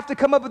going to have to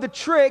come up with a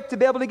trick to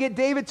be able to get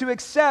David to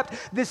accept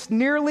this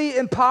nearly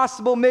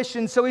impossible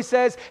mission. So he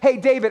says, hey,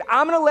 David,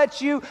 I'm going to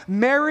let you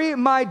marry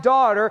my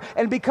daughter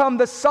and become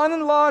the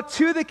son-in-law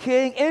to the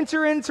king,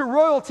 enter into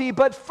royalty,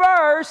 but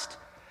first,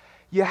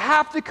 you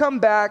have to come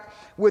back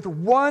with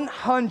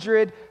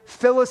 100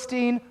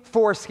 Philistine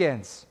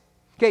foreskins.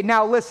 Okay,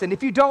 now listen,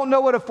 if you don't know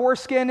what a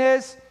foreskin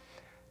is,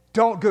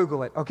 don't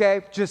Google it,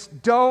 okay?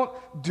 Just don't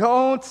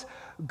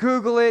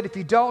Google it. If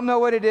you don't know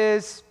what it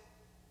is,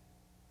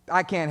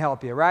 I can't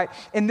help you, right?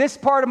 In this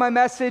part of my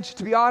message,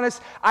 to be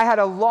honest, I had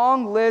a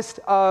long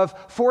list of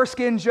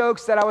foreskin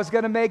jokes that I was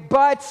going to make,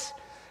 but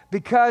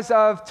because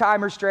of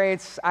time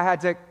restraints, I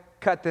had to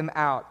cut them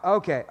out.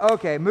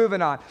 Okay,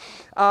 moving on.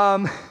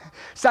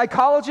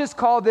 Psychologists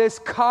call this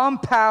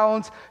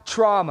compound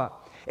trauma.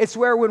 It's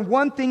where when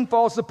one thing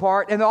falls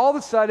apart and all of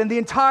a sudden the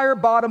entire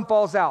bottom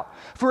falls out.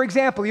 For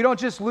example, you don't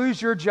just lose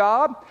your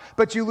job,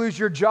 but you lose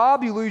your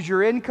job, you lose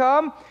your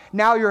income.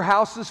 Now your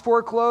house is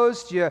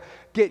foreclosed, you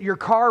get your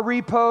car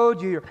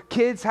repoed, your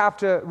kids have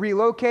to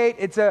relocate.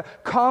 It's a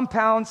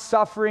compound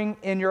suffering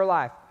in your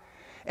life.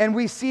 And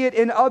we see it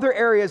in other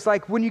areas,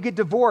 like when you get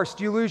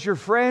divorced, you lose your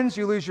friends,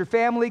 you lose your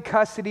family,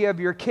 custody of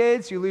your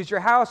kids, you lose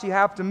your house, you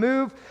have to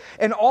move,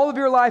 and all of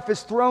your life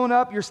is thrown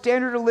up, your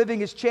standard of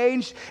living is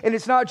changed, and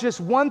it's not just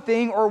one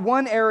thing or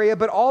one area,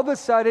 but all of a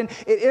sudden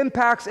it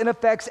impacts and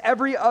affects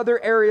every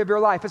other area of your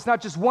life. It's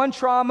not just one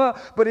trauma,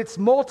 but it's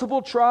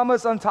multiple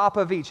traumas on top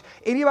of each.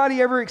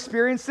 Anybody ever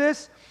experienced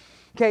this?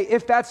 Okay,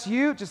 if that's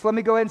you, just let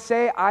me go ahead and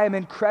say, I am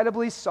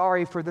incredibly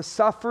sorry for the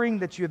suffering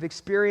that you have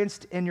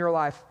experienced in your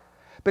life.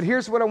 But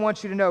here's what I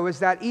want you to know is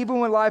that even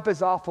when life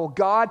is awful,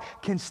 God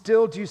can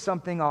still do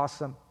something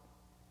awesome.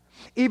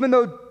 Even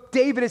though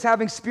David is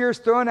having spears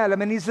thrown at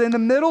him and he's in the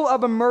middle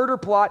of a murder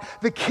plot,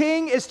 the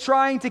king is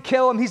trying to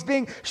kill him. He's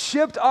being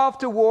shipped off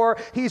to war.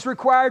 He's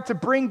required to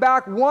bring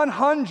back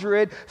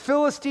 100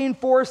 Philistine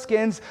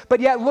foreskins. But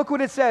yet look what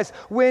it says.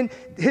 When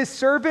his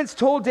servants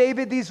told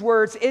David these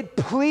words, it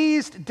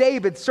pleased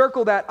David,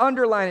 circle that,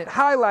 underline it,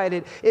 highlight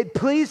it. It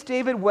pleased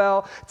David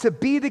well to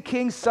be the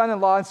king's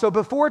son-in-law. And so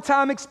before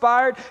time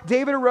expired,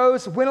 David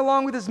arose, went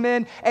along with his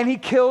men, and he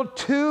killed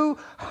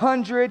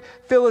 200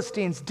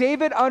 Philistines.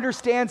 David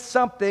understands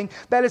something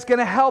that is going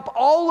to help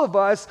all of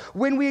us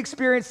when we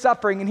experience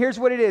suffering. And here's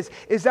what it is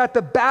that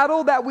the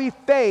battle that we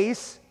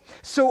face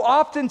so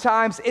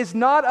oftentimes is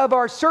not of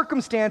our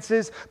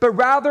circumstances, but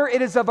rather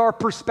it is of our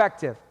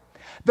perspective.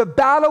 The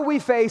battle we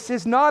face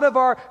is not of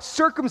our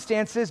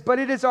circumstances, but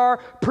it is our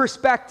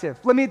perspective.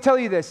 Let me tell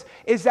you this,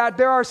 is that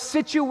there are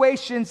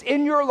situations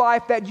in your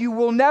life that you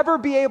will never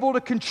be able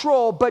to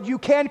control, but you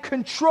can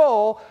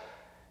control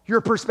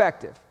your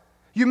perspective.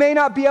 You may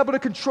not be able to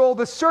control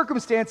the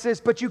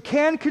circumstances, but you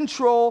can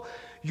control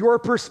your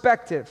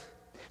perspective.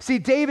 See,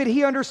 David,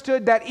 he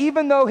understood that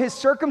even though his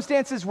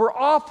circumstances were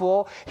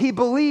awful, he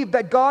believed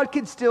that God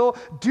could still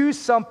do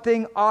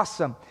something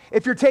awesome.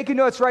 If you're taking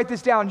notes, write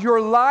this down. Your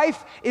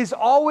life is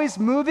always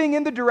moving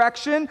in the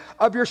direction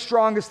of your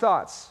strongest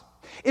thoughts.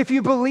 If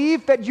you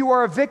believe that you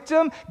are a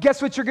victim,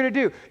 guess what you're going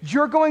to do?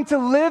 You're going to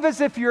live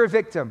as if you're a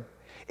victim.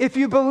 If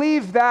you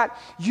believe that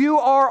you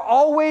are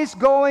always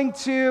going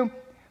to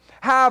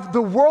have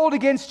the world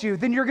against you,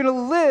 then you're going to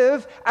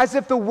live as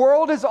if the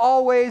world is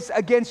always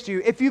against you.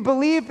 If you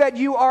believe that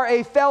you are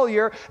a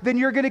failure, then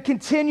you're going to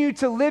continue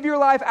to live your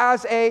life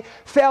as a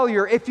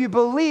failure. If you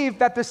believe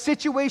that the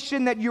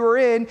situation that you're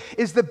in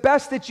is the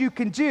best that you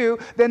can do,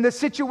 then the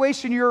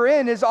situation you're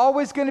in is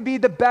always going to be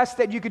the best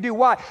that you can do.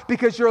 Why?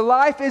 Because your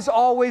life is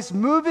always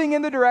moving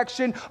in the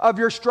direction of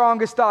your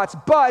strongest thoughts.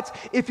 But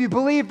if you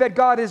believe that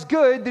God is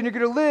good, then you're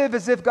going to live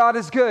as if God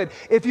is good.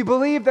 If you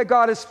believe that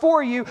God is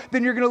for you,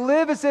 then you're going to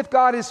live as if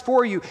God is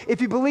for you.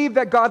 If you believe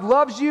that God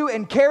loves you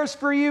and cares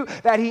for you,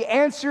 that He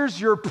answers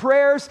your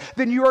prayers,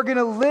 then you are going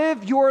to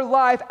live your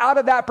life out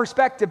of that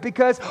perspective,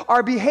 because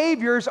our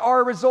behaviors are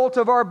a result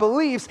of our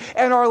beliefs,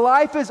 and our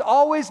life is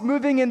always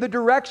moving in the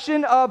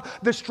direction of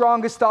the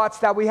strongest thoughts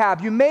that we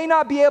have. You may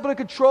not be able to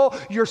control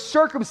your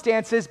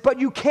circumstances, but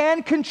you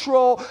can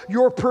control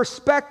your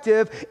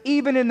perspective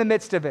even in the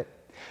midst of it.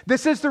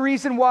 This is the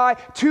reason why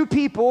two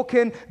people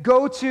can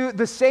go to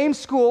the same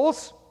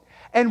schools,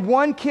 and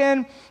one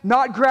can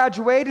not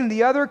graduate and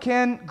the other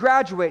can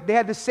graduate. They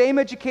have the same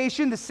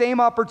education, the same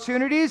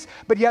opportunities,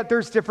 but yet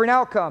there's different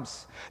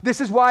outcomes.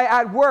 This is why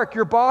at work,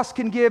 your boss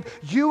can give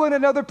you and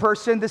another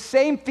person the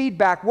same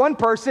feedback. One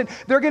person,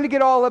 they're going to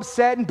get all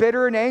upset and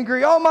bitter and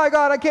angry. Oh my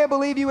God, I can't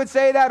believe you would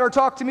say that or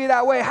talk to me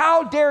that way.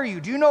 How dare you?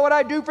 Do you know what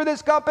I do for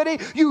this company?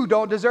 You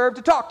don't deserve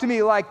to talk to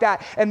me like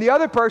that. And the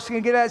other person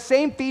can get that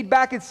same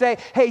feedback and say,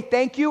 hey,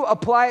 thank you,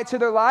 apply it to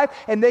their life,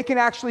 and they can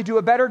actually do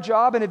a better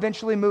job and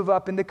eventually move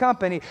up in the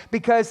company,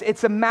 because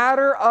it's a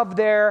matter of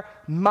their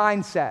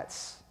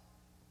mindsets.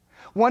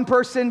 One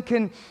person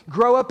can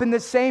grow up in the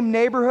same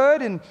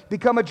neighborhood and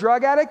become a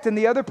drug addict, and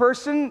the other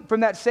person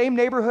from that same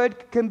neighborhood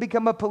can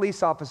become a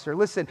police officer.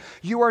 Listen,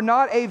 you are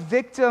not a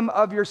victim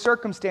of your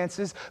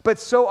circumstances, but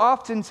so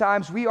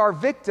oftentimes we are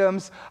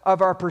victims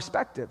of our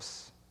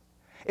perspectives.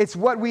 It's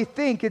what we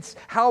think, it's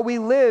how we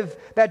live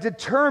that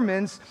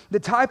determines the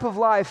type of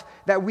life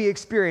that we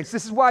experience.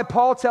 This is why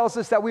Paul tells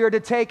us that we are to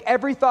take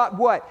every thought,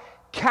 what?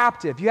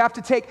 Captive. You have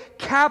to take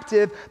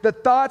captive the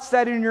thoughts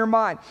that are in your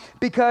mind.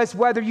 Because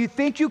whether you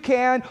think you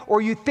can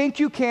or you think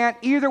you can't,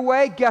 either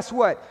way, guess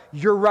what?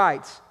 You're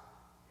right.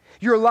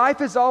 Your life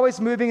is always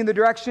moving in the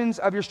directions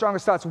of your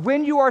strongest thoughts.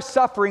 When you are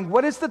suffering,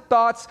 what is the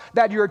thoughts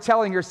that you're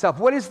telling yourself?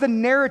 What is the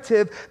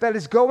narrative that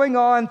is going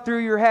on through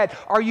your head?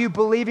 Are you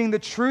believing the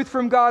truth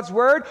from God's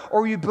word,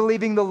 or are you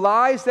believing the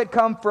lies that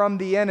come from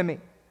the enemy?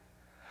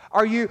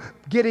 Are you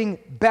getting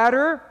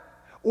better,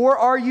 or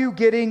are you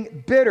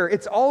getting bitter?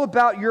 It's all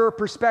about your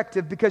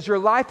perspective, because your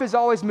life is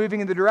always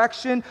moving in the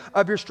direction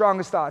of your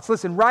strongest thoughts.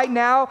 Listen, right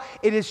now,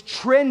 it is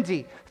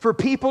trendy for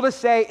people to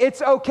say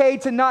it's okay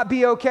to not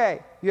be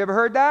okay. You ever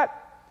heard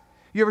that?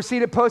 You ever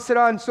seen it posted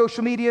on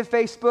social media,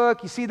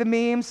 Facebook? You see the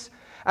memes?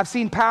 I've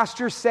seen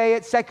pastors say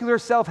it, secular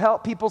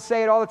self-help people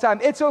say it all the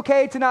time. It's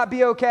okay to not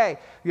be okay.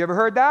 You ever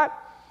heard that?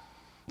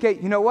 Okay,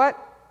 you know what?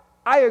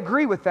 I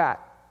agree with that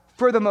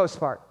for the most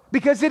part,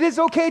 because it is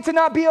okay to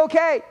not be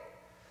okay.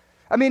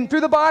 I mean,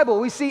 through the Bible,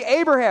 we see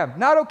Abraham,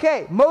 not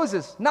okay.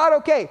 Moses, not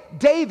okay.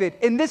 David,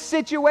 in this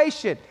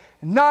situation,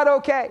 not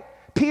okay.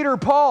 Peter,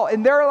 Paul,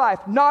 in their life,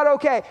 not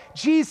okay.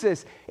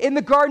 Jesus, in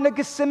the Garden of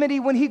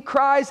Gethsemane, when he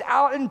cries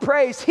out and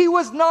prays, he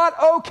was not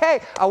okay.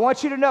 I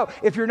want you to know,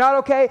 if you're not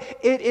okay,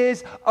 it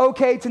is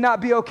okay to not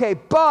be okay.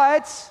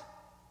 But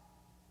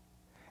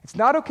it's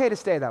not okay to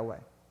stay that way.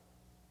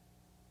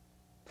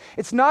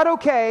 It's not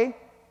okay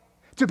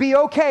to be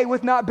okay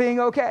with not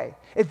being okay.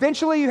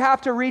 Eventually, you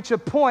have to reach a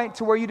point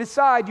to where you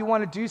decide you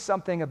want to do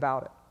something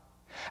about it.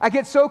 I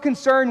get so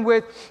concerned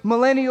with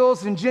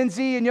millennials and Gen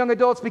Z and young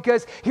adults,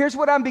 because here's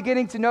what I'm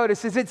beginning to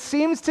notice is it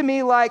seems to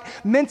me like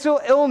mental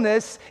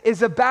illness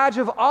is a badge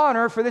of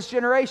honor for this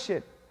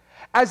generation.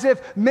 As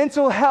if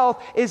mental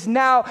health is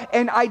now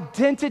an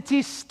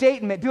identity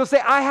statement. People say,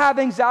 I have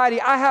anxiety,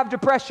 I have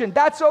depression.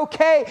 That's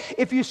okay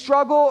if you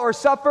struggle or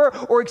suffer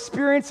or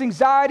experience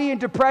anxiety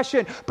and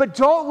depression, but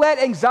don't let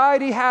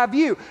anxiety have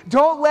you.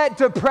 Don't let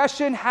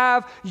depression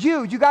have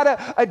you. You got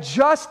to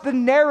adjust the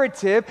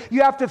narrative.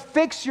 You have to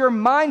fix your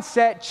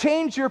mindset,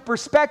 change your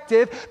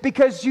perspective,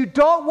 because you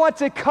don't want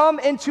to come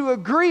into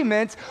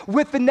agreement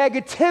with the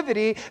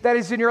negativity that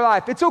is in your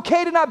life. It's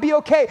okay to not be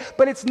okay,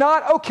 but it's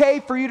not okay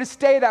for you to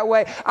stay that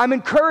way. I'm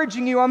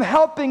encouraging you, I'm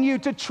helping you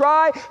to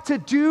try to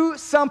do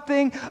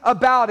something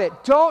about it.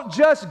 Don't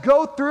just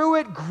go through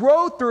it,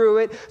 grow through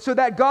it so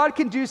that God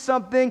can do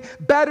something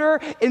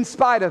better in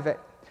spite of it.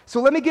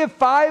 So let me give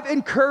 5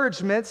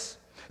 encouragements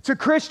to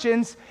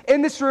Christians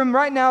in this room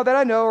right now that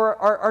I know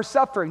are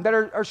suffering, that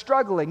are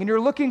struggling, and you're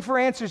looking for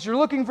answers, you're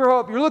looking for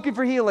hope, you're looking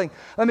for healing.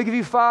 Let me give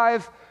you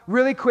 5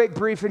 really quick,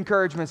 brief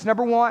encouragements.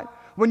 Number 1,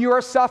 when you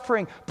are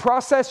suffering,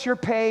 process your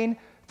pain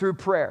through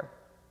prayer.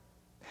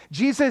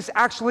 Jesus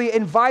actually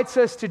invites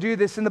us to do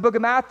this in the book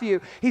of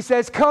Matthew. He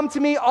says, come to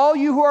me, all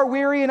you who are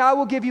weary, and I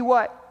will give you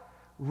what?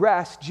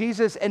 Rest.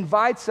 Jesus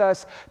invites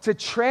us to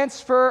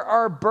transfer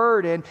our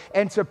burden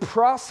and to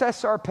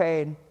process our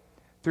pain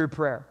through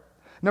prayer.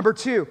 Number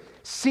 2,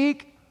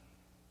 seek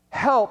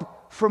help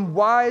from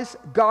wise,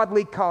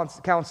 godly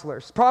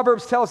counselors.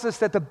 Proverbs tells us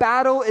that the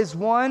battle is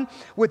won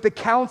with the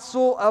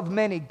counsel of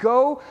many.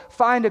 Go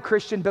find a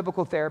Christian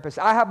biblical therapist.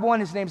 I have one.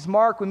 His name's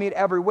Mark. We meet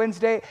every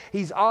Wednesday.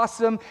 He's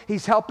awesome.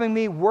 He's helping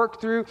me work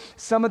through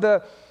some of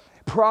the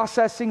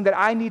processing that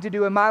I need to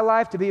do in my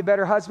life to be a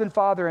better husband,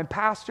 father, and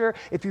pastor.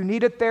 If you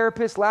need a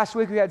therapist, last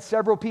week we had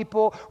several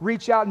people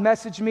reach out and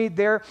message me.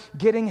 They're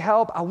getting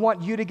help. I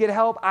want you to get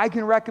help. I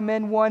can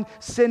recommend one.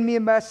 Send me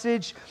a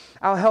message.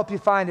 I'll help you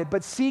find it.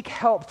 But seek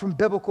help from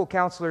biblical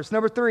counselors.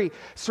 Number 3,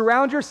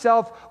 surround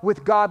yourself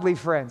with godly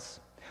friends.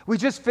 We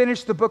just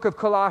finished the book of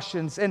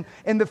Colossians, and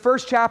in the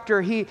first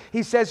chapter, he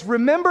says,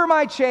 remember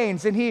my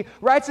chains, and he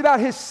writes about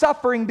his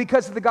suffering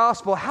because of the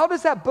gospel. How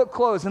does that book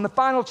close? In the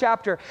final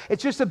chapter,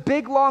 it's just a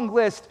big, long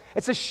list.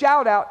 It's a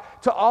shout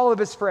out to all of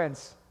his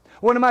friends.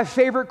 One of my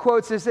favorite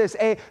quotes is this: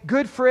 a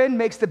good friend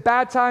makes the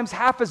bad times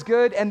half as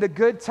good and the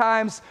good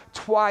times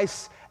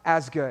twice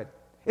as good.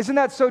 Isn't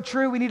that so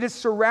true? We need to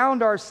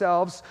surround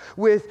ourselves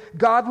with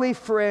godly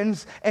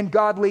friends and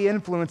godly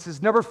influences.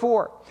 Number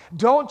 4,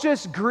 don't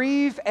just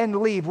grieve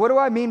and leave. What do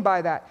I mean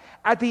by that?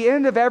 At the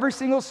end of every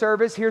single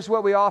service, here's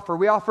what we offer.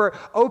 We offer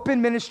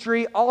open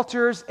ministry,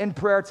 altars, and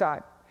prayer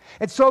time.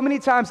 And so many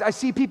times I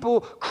see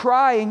people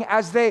crying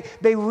as they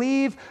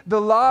leave the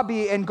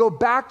lobby and go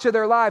back to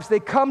their lives. They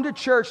come to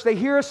church, they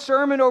hear a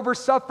sermon over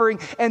suffering,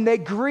 and they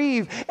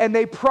grieve and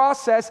they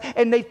process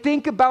and they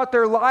think about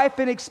their life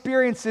and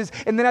experiences.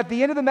 And then at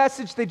the end of the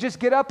message, they just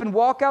get up and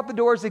walk out the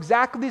doors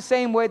exactly the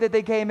same way that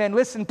they came in.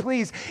 Listen,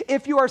 please,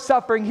 if you are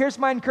suffering, here's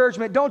my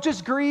encouragement. Don't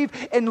just grieve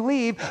and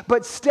leave,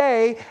 but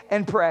stay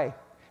and pray.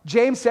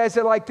 James says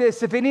it like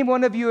this: if any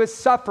one of you is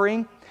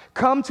suffering,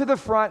 Come to the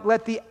front.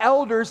 Let the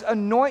elders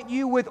anoint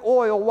you with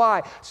oil.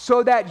 Why?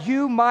 So that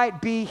you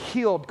might be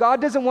healed. God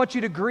doesn't want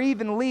you to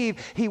grieve and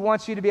leave. He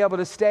wants you to be able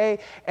to stay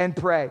and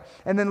pray.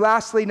 And then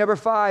lastly, number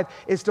 5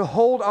 is to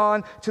hold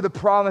on to the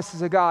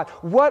promises of God.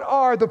 What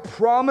are the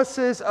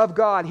promises of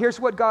God? Here's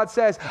what God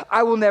says.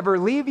 I will never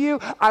leave you.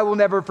 I will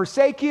never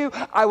forsake you.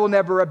 I will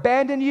never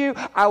abandon you.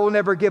 I will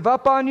never give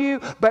up on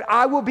you. But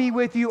I will be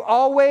with you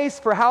always.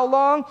 For how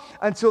long?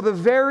 Until the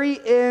very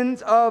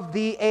end of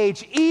the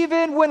age.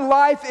 Even when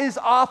life is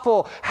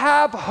awful,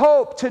 have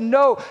hope to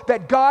know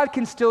that God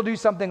can still do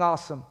something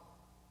awesome.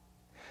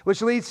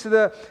 Which leads to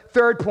the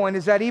third point,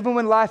 is that even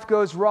when life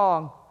goes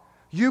wrong,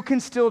 you can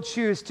still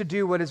choose to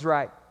do what is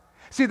right.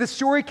 See, the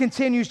story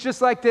continues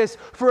just like this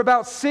for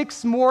about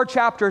 6 more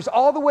chapters,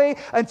 all the way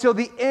until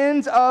the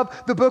end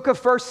of the book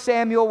of 1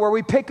 Samuel, where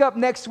we pick up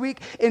next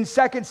week in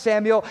 2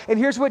 Samuel. And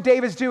here's what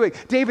David's doing.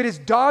 David is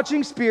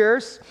dodging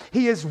spears.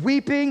 He is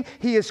weeping.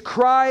 He is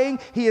crying.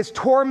 He is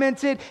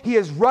tormented. He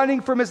is running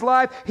from his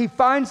life. He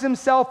finds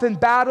himself in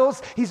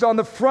battles. He's on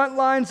the front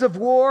lines of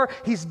war.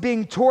 He's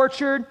being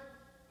tortured.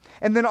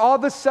 And then all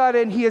of a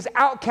sudden, he is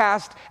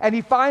outcast, and he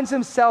finds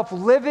himself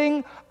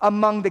living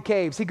among the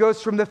caves. He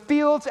goes from the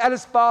fields at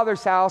his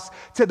father's house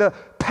to the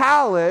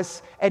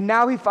palace, and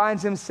now he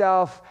finds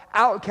himself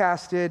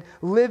outcasted,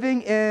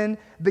 living in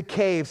the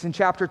caves in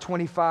chapter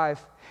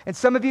 25. And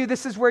some of you,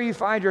 this is where you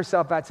find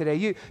yourself at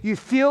today. You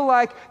feel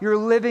like you're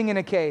living in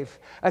a cave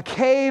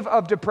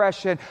of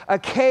depression, a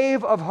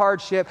cave of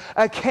hardship,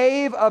 a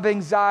cave of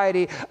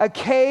anxiety, a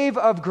cave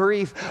of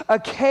grief, a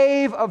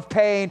cave of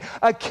pain,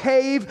 a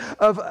cave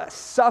of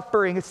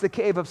suffering. It's the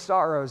cave of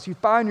sorrows. You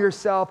find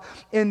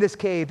yourself in this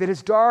cave. It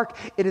is dark,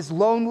 it is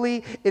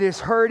lonely, it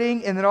is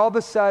hurting, and then all of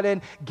a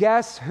sudden,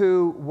 guess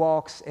who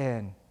walks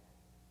in?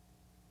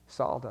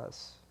 Saul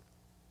does.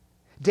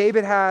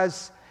 David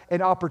has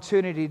an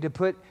opportunity to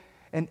put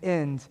an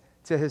end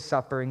to his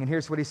suffering. And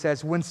here's what he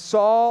says. When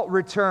Saul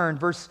returned,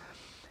 verse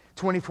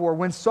 24,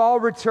 when Saul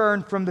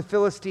returned from the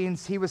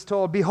Philistines, he was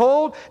told,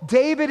 behold,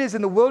 David is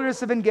in the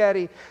wilderness of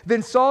En-Gedi.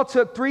 Then Saul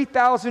took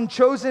 3,000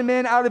 chosen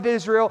men out of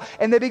Israel,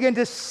 and they began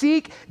to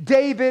seek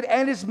David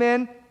and his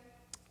men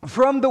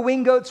from the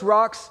Wing-Goats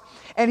rocks.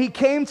 And he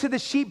came to the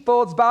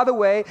sheepfolds by the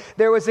way.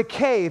 There was a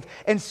cave,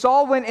 and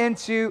Saul went in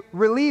to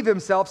relieve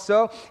himself.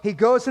 So he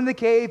goes in the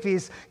cave.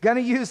 He's going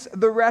to use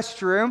the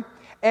restroom.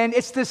 And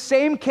it's the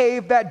same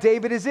cave that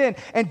David is in.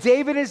 And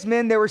David and his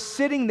men, they were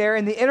sitting there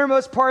in the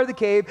innermost part of the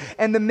cave.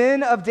 And the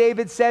men of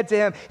David said to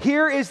him,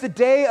 here is the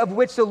day of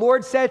which the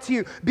Lord said to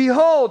you,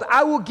 behold,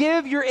 I will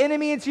give your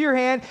enemy into your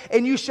hand,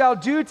 and you shall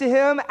do to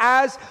him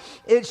as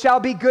it shall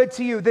be good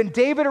to you. Then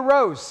David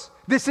arose.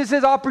 This is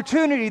his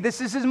opportunity.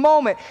 This is his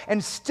moment.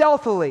 And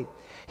stealthily,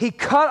 he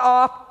cut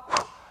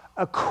off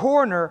a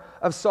corner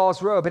of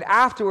Saul's robe. And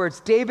afterwards,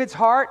 David's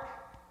heart,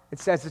 it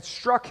says it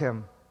struck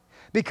him.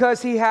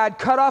 Because he had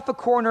cut off a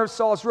corner of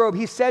Saul's robe,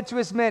 he said to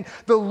his men,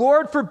 the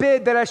Lord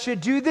forbid that I should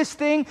do this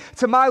thing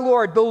to my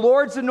Lord, the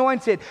Lord's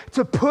anointed,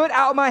 to put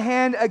out my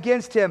hand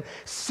against him,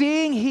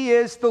 seeing he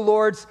is the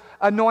Lord's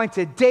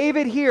anointed.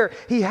 David here,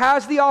 he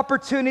has the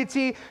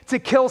opportunity to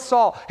kill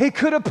Saul. He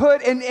could have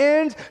put an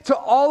end to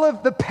all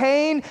of the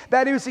pain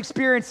that he was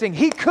experiencing.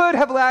 He could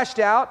have lashed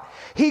out.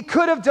 He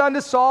could have done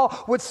to Saul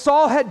what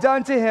Saul had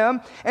done to him.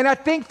 And I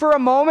think for a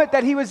moment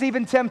that he was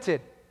even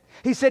tempted.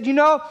 He said, you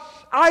know,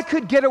 I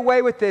could get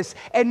away with this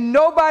and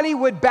nobody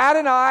would bat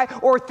an eye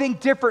or think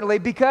differently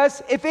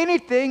because if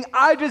anything,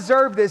 I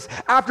deserve this.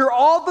 After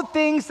all the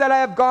things that I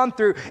have gone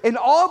through and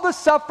all the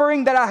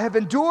suffering that I have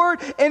endured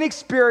and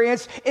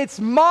experienced, it's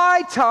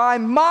my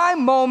time, my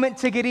moment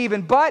to get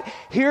even. But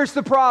here's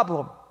the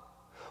problem.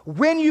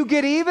 When you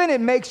get even,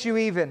 it makes you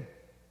even.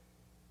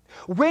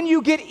 When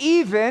you get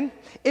even,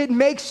 it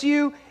makes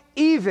you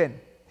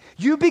even.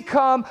 You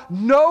become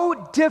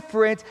no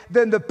different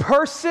than the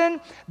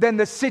person, than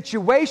the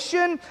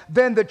situation,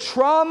 than the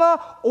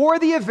trauma or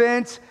the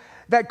event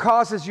that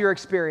causes your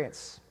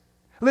experience.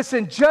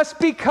 Listen, just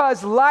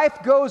because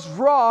life goes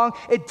wrong,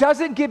 it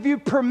doesn't give you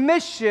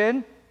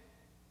permission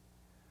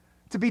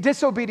to be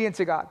disobedient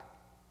to God.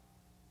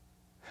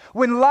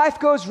 When life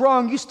goes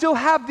wrong, you still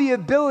have the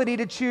ability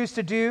to choose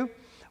to do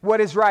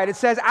what is right. It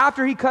says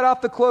after he cut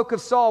off the cloak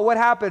of Saul, what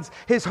happens?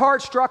 His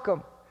heart struck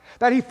him.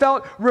 That he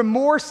felt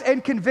remorse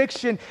and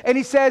conviction. And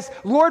he says,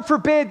 Lord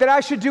forbid that I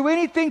should do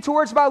anything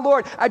towards my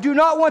Lord. I do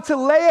not want to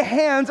lay a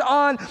hand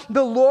on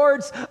the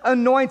Lord's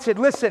anointed.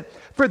 Listen,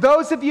 for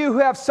those of you who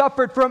have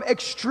suffered from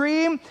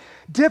extreme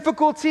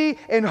difficulty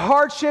and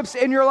hardships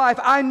in your life,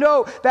 I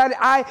know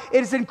that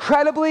it is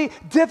incredibly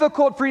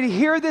difficult for you to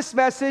hear this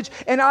message,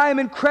 and I am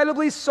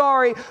incredibly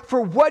sorry for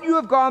what you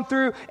have gone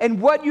through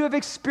and what you have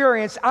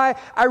experienced. I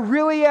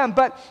really am.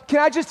 But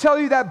can I just tell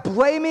you that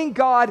blaming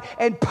God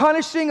and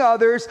punishing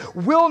others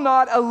will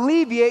not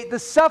alleviate the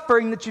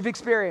suffering that you've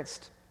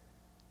experienced?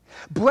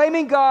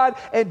 Blaming God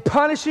and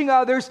punishing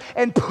others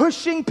and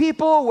pushing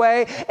people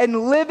away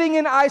and living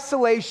in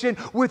isolation,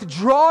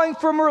 withdrawing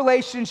from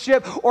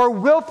relationship, or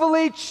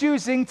willfully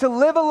choosing to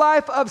live a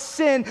life of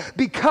sin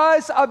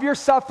because of your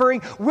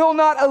suffering will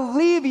not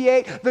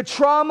alleviate the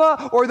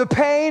trauma or the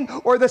pain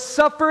or the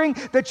suffering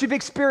that you've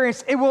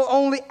experienced. It will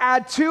only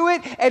add to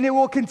it, and it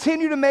will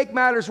continue to make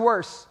matters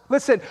worse.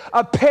 Listen,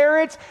 a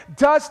parent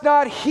does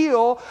not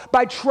heal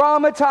by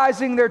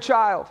traumatizing their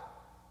child.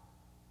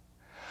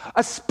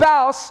 A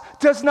spouse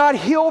does not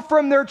heal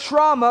from their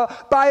trauma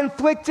by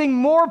inflicting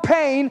more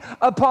pain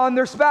upon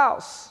their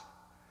spouse,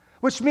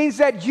 which means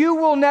that you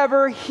will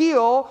never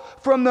heal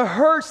from the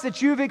hurts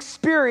that you've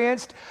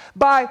experienced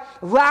by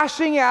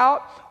lashing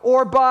out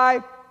or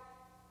by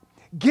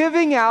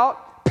giving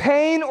out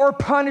pain or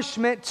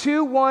punishment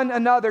to one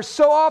another.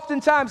 So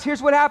oftentimes,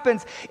 here's what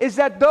happens, is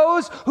that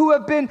those who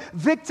have been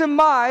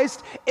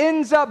victimized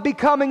ends up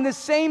becoming the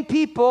same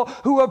people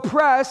who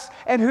oppress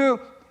and who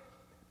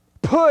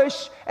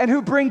push and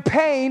who bring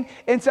pain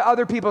into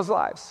other people's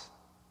lives.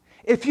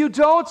 If you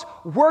don't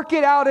work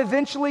it out,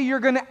 eventually you're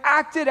going to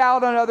act it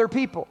out on other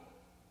people.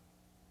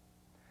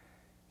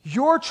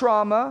 Your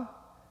trauma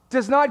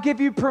does not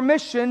give you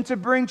permission to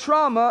bring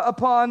trauma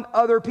upon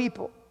other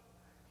people.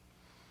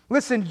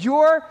 Listen,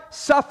 your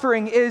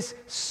suffering is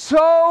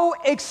so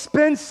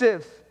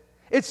expensive.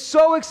 It's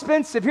so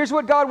expensive. Here's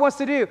what God wants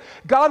to do.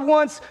 God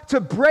wants to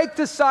break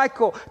the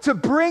cycle, to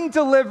bring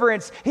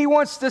deliverance. He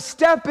wants to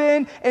step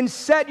in and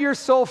set your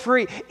soul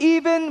free.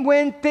 Even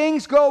when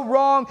things go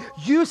wrong,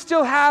 you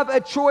still have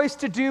a choice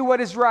to do what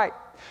is right.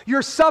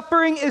 Your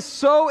suffering is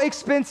so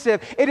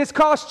expensive. It has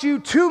cost you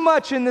too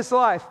much in this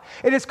life.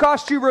 It has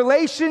cost you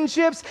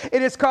relationships.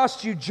 It has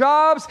cost you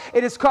jobs.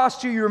 It has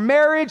cost you your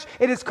marriage.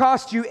 It has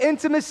cost you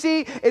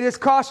intimacy. It has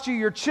cost you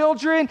your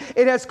children.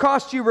 It has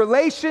cost you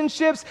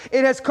relationships.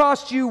 It has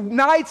cost you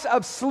nights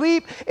of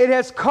sleep. It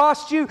has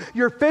cost you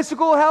your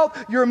physical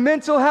health, your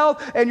mental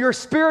health, and your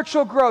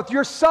spiritual growth.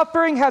 Your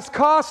suffering has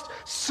cost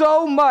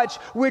so much,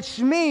 which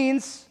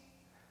means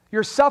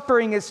your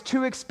suffering is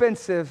too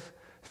expensive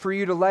for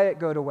you to let it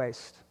go to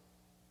waste.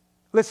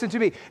 Listen to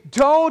me.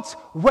 Don't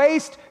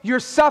waste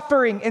your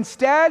suffering.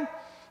 Instead,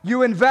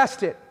 you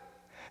invest it.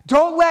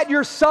 Don't let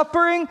your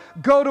suffering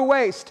go to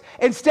waste.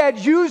 Instead,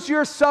 use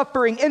your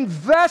suffering,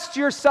 invest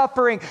your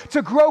suffering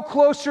to grow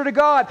closer to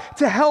God,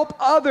 to help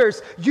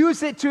others.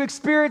 Use it to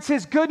experience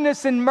His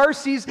goodness and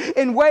mercies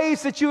in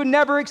ways that you had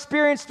never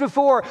experienced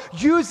before.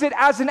 Use it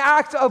as an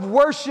act of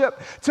worship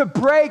to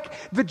break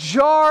the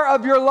jar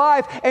of your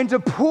life and to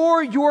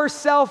pour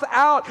yourself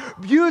out.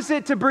 Use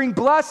it to bring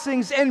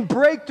blessings and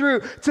breakthrough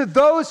to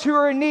those who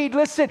are in need.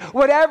 Listen,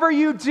 whatever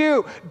you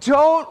do,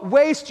 don't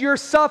waste your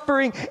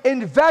suffering.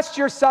 Invest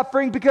your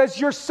suffering, because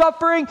your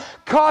suffering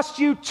costs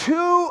you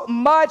too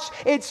much.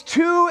 It's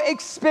too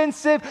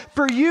expensive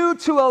for you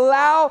to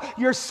allow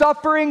your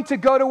suffering to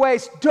go to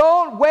waste.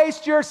 Don't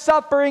waste your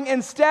suffering.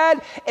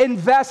 Instead,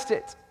 invest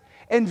it.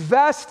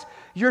 Invest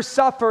your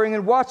suffering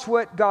and watch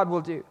what God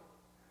will do.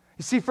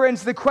 You see,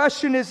 friends, the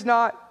question is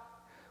not,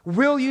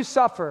 will you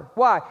suffer?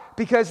 Why?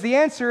 Because the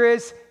answer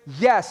is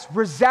yes,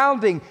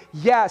 resounding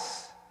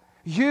yes.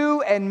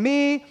 You and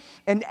me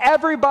and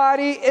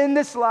everybody in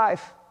this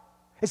life.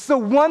 It's the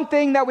one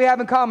thing that we have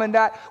in common,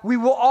 that we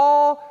will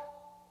all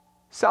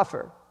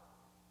suffer.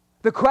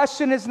 The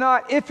question is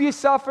not if you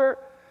suffer.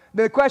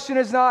 The question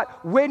is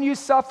not when you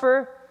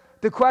suffer.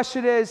 The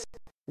question is,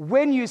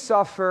 when you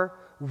suffer,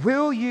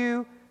 will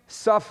you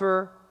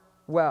suffer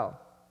well?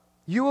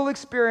 You will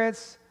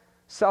experience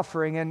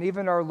suffering, and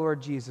even our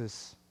Lord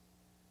Jesus,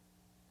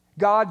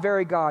 God,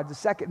 very God, the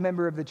second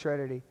member of the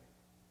Trinity,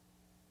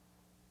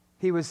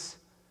 He was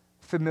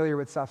familiar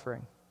with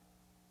suffering.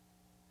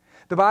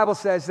 The Bible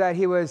says that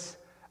He was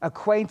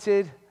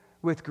acquainted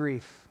with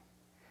grief,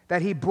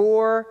 that He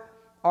bore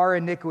our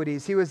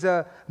iniquities. He was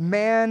a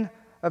man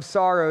of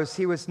sorrows.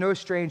 He was no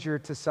stranger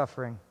to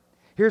suffering.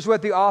 Here's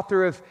what the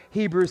author of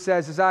Hebrews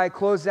says as I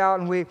close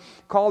out and we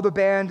call the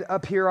band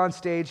up here on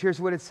stage. Here's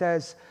what it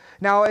says.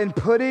 Now, in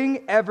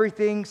putting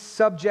everything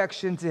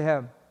subjection to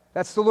Him,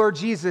 that's the Lord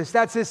Jesus.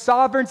 That's His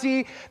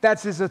sovereignty.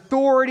 That's His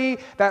authority.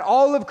 That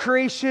all of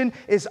creation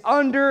is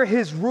under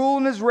His rule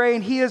and His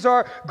reign. He is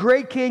our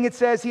great King. It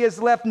says He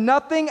has left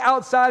nothing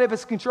outside of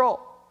His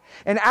control.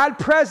 And at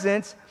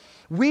present,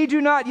 we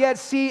do not yet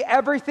see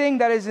everything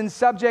that is in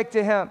subject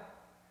to Him.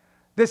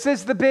 This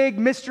is the big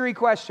mystery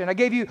question. I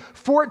gave you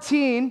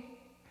 14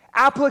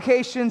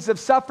 applications of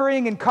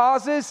suffering and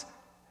causes.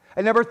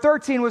 And number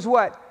 13 was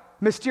what?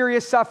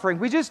 Mysterious suffering.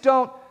 We just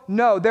don't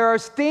know. There are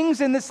things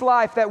in this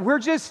life that we're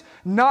just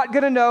not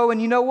going to know.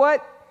 And you know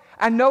what?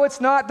 I know it's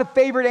not the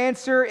favorite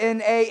answer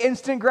in a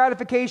instant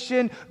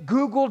gratification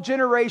Google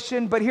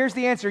generation, but here's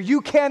the answer. You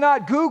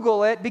cannot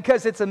Google it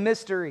because it's a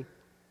mystery.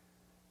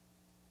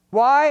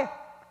 Why?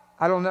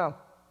 I don't know.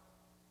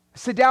 I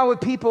sit down with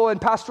people in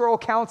pastoral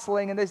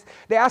counseling and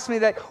they ask me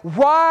that,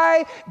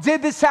 why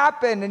did this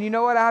happen? And you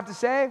know what I have to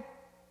say?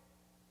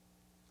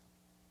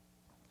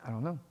 I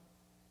don't know.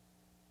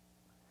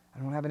 I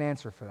don't have an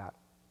answer for that.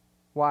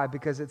 Why?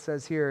 Because it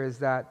says here is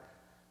that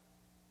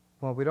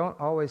Well, we don't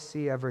always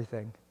see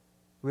everything.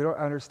 We don't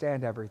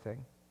understand everything.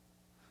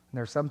 And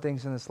there are some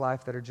things in this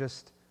life that are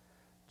just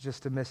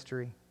a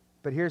mystery.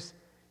 But here's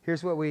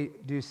what we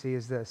do see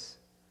is this.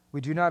 We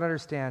do not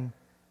understand,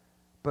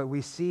 but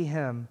we see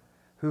him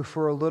who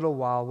for a little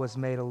while was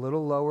made a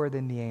little lower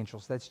than the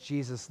angels. That's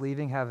Jesus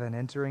leaving heaven,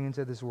 entering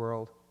into this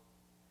world,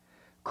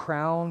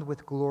 crowned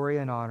with glory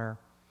and honor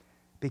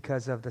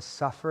because of the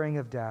suffering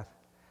of death,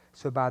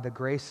 so by the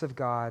grace of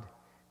God,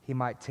 he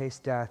might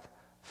taste death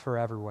for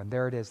everyone.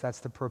 There it is. That's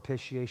the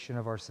propitiation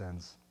of our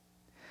sins.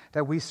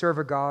 That we serve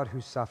a God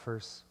who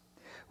suffers.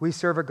 We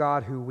serve a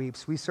God who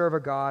weeps. We serve a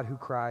God who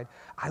cried.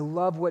 I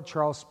love what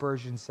Charles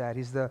Spurgeon said.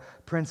 He's the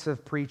Prince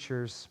of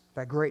Preachers,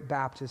 that great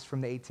Baptist from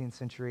the 18th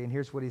century. And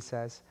here's what he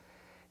says.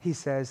 He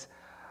says,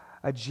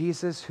 a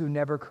Jesus who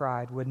never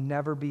cried would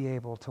never be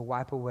able to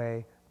wipe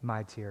away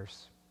my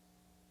tears.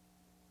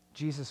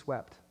 Jesus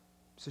wept.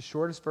 It's the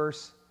shortest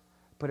verse,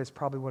 but it's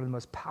probably one of the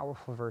most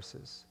powerful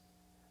verses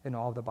in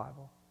all of the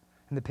Bible.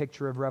 In the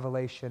picture of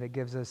Revelation, it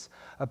gives us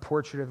a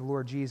portrait of the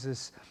Lord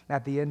Jesus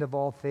at the end of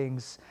all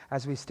things.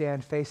 As we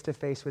stand face to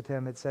face with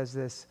him, it says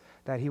this,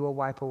 that he will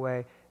wipe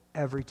away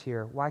every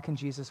tear. Why can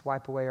Jesus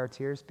wipe away our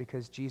tears?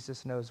 Because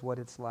Jesus knows what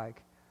it's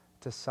like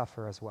to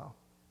suffer as well.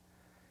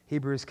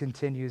 Hebrews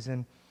continues,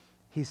 and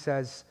he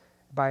says,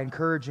 by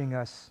encouraging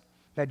us,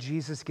 that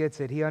Jesus gets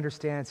it. He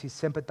understands. He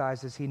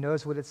sympathizes. He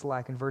knows what it's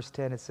like. In verse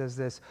 10, it says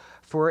this,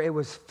 for it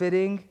was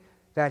fitting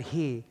that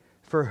he,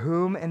 for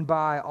whom and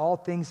by all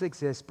things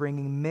exist,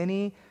 bringing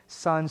many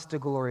sons to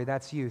glory.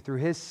 That's you. Through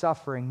his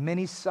suffering,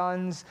 many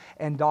sons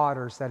and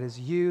daughters. That is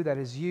you, that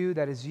is you,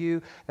 that is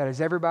you. That is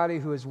everybody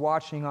who is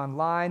watching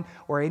online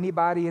or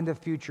anybody in the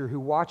future who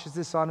watches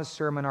this on a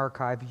sermon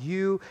archive.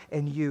 You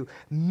and you.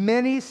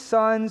 Many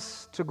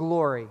sons to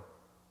glory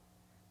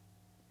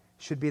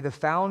should be the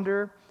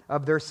founder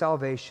of their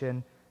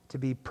salvation, to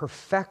be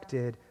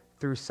perfected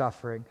through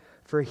suffering.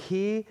 For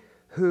he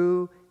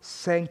who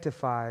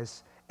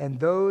sanctifies and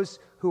those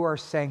who are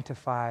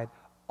sanctified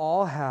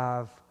all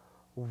have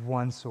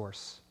one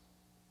source.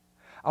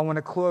 I want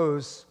to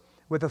close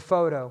with a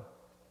photo.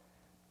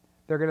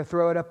 They're going to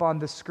throw it up on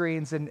the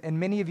screens, and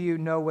many of you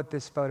know what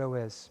this photo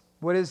is.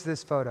 What is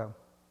this photo?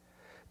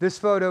 This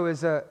photo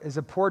is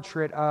a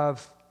portrait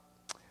of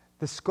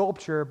the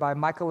sculpture by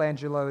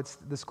Michelangelo. It's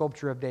the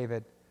sculpture of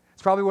David.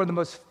 It's probably one of the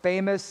most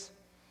famous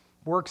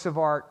works of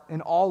art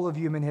in all of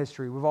human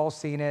history. We've all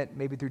seen it,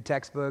 maybe through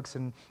textbooks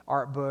and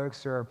art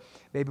books, or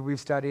maybe we've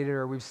studied it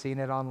or we've seen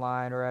it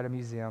online or at a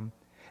museum.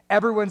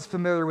 Everyone's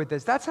familiar with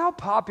this. That's how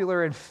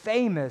popular and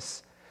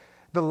famous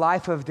the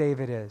life of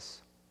David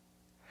is.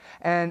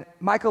 And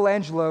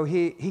Michelangelo,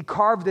 he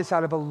carved this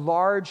out of a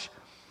large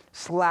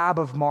slab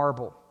of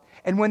marble.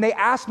 And when they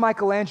asked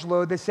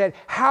Michelangelo, they said,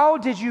 how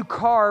did you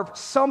carve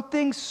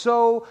something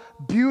so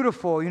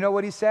beautiful? You know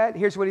what he said?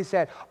 Here's what he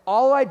said.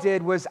 All I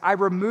did was I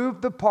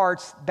removed the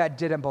parts that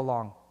didn't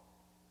belong.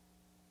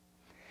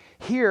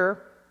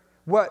 Here,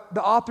 what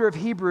the author of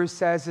Hebrews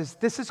says is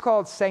this is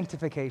called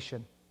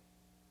sanctification.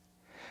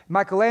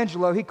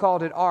 Michelangelo, he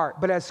called it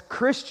art. But as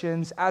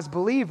Christians, as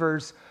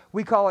believers,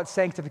 we call it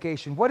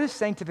sanctification. What is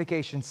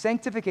sanctification?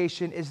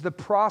 Sanctification is the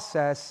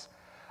process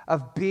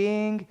of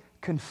being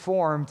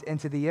conformed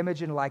into the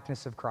image and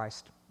likeness of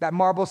Christ. That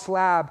marble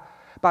slab,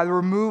 by the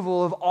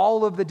removal of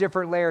all of the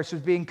different layers,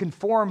 was being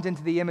conformed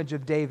into the image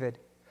of David.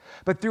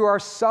 But through our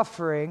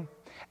suffering,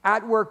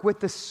 at work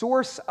with the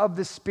source of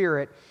the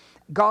Spirit,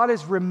 God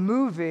is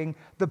removing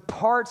the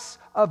parts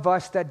of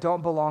us that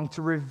don't belong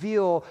to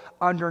reveal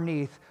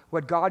underneath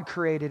what God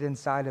created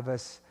inside of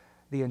us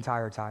the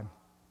entire time.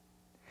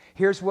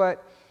 Here's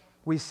what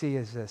we see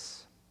is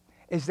this,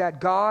 is that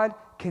God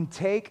can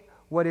take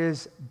what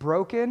is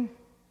broken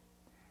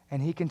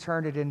and he can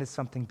turn it into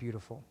something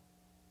beautiful.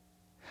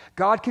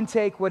 God can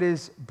take what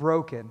is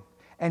broken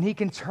and he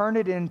can turn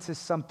it into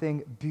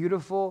something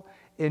beautiful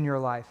in your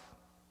life.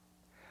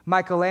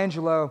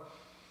 Michelangelo,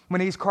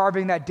 when he's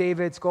carving that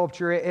David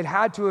sculpture, it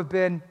had to have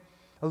been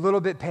a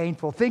little bit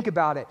painful. Think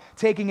about it.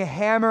 Taking a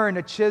hammer and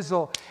a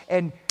chisel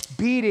and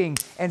beating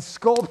and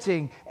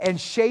sculpting and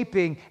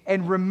shaping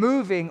and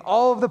removing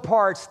all of the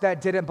parts that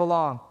didn't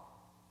belong.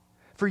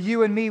 For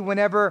you and me,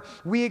 whenever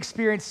we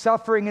experience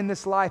suffering in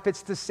this life,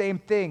 it's the same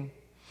thing.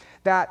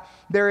 That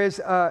there is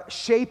a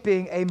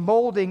shaping, a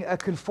molding, a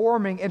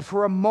conforming, and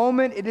for a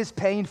moment it is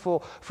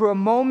painful. For a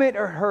moment it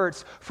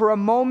hurts. For a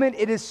moment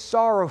it is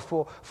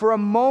sorrowful. For a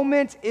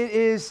moment it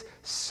is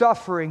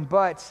suffering.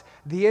 But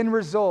the end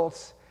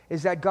result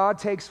is that God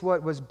takes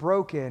what was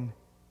broken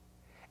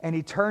and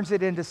he turns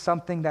it into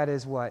something that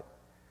is what?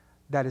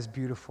 That is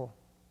beautiful.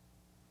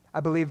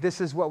 I believe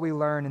this is what we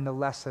learn in the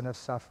lesson of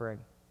suffering.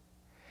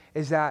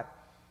 Is that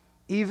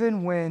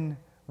even when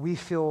we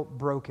feel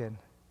broken,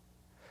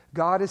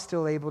 God is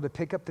still able to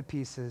pick up the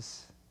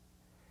pieces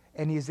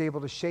and he is able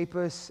to shape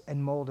us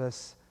and mold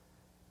us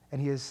and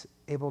he is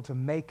able to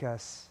make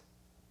us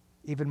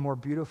even more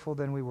beautiful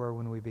than we were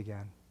when we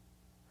began.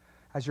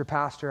 As your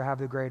pastor, I have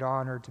the great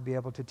honor to be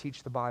able to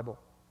teach the Bible.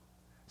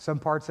 Some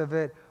parts of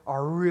it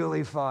are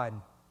really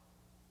fun.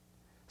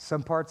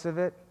 Some parts of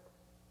it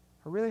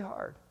are really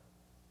hard.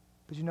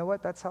 But you know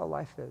what? That's how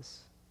life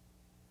is.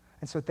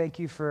 And so thank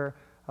you for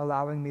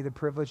allowing me the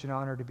privilege and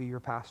honor to be your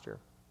pastor.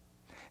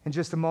 In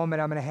just a moment,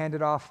 I'm going to hand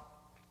it off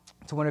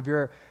to one of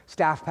your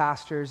staff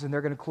pastors, and they're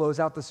going to close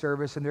out the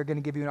service, and they're going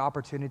to give you an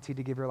opportunity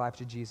to give your life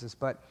to Jesus.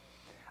 But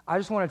I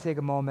just want to take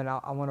a moment.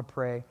 I want to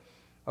pray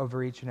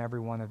over each and every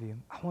one of you.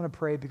 I want to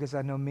pray because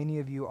I know many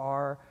of you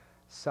are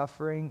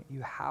suffering,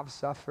 you have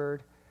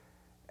suffered,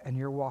 and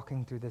you're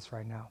walking through this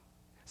right now.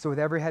 So with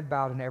every head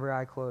bowed and every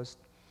eye closed,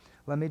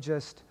 let me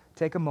just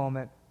take a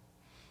moment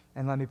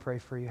and let me pray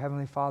for you.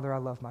 Heavenly Father, I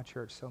love my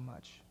church so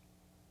much.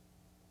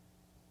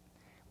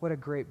 What a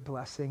great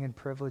blessing and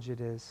privilege it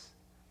is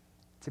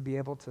to be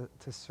able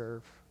to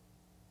serve.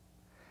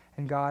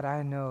 And God,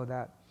 I know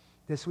that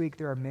this week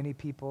there are many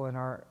people in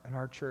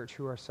our church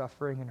who are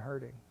suffering and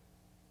hurting.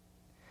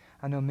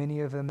 I know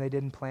many of them, they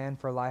didn't plan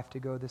for life to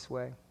go this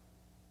way.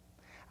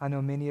 I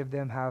know many of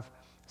them have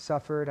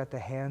suffered at the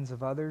hands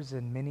of others,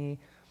 and many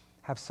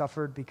have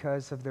suffered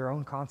because of their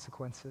own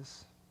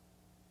consequences.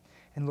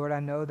 And Lord, I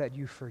know that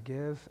you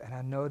forgive, and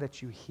I know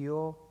that you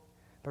heal,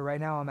 but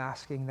right now I'm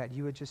asking that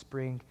you would just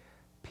bring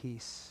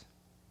peace.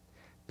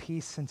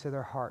 Peace into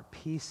their heart,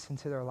 peace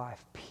into their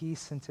life,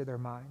 peace into their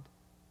mind.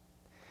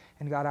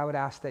 And God, I would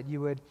ask that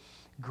you would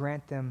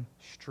grant them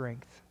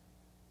strength.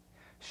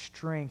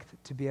 Strength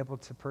to be able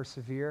to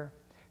persevere,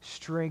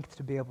 strength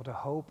to be able to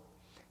hope,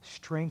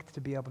 strength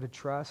to be able to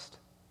trust,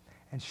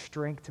 and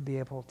strength to be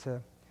able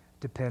to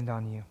depend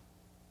on you.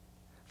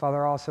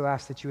 Father, I also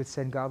ask that you would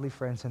send godly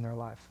friends in their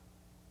life.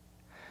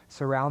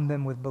 Surround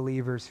them with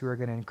believers who are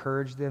going to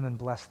encourage them and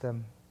bless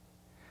them,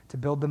 to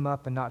build them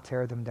up and not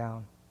tear them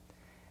down,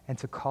 and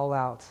to call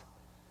out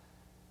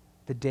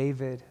the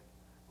David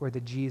or the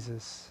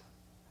Jesus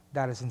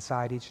that is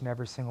inside each and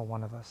every single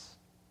one of us.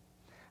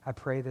 I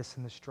pray this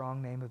in the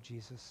strong name of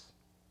Jesus.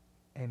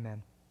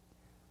 Amen.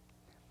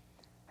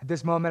 At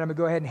this moment, I'm going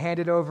to go ahead and hand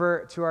it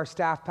over to our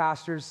staff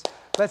pastors.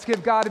 Let's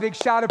give God a big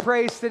shout of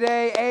praise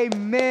today.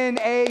 Amen,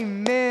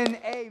 amen,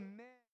 amen.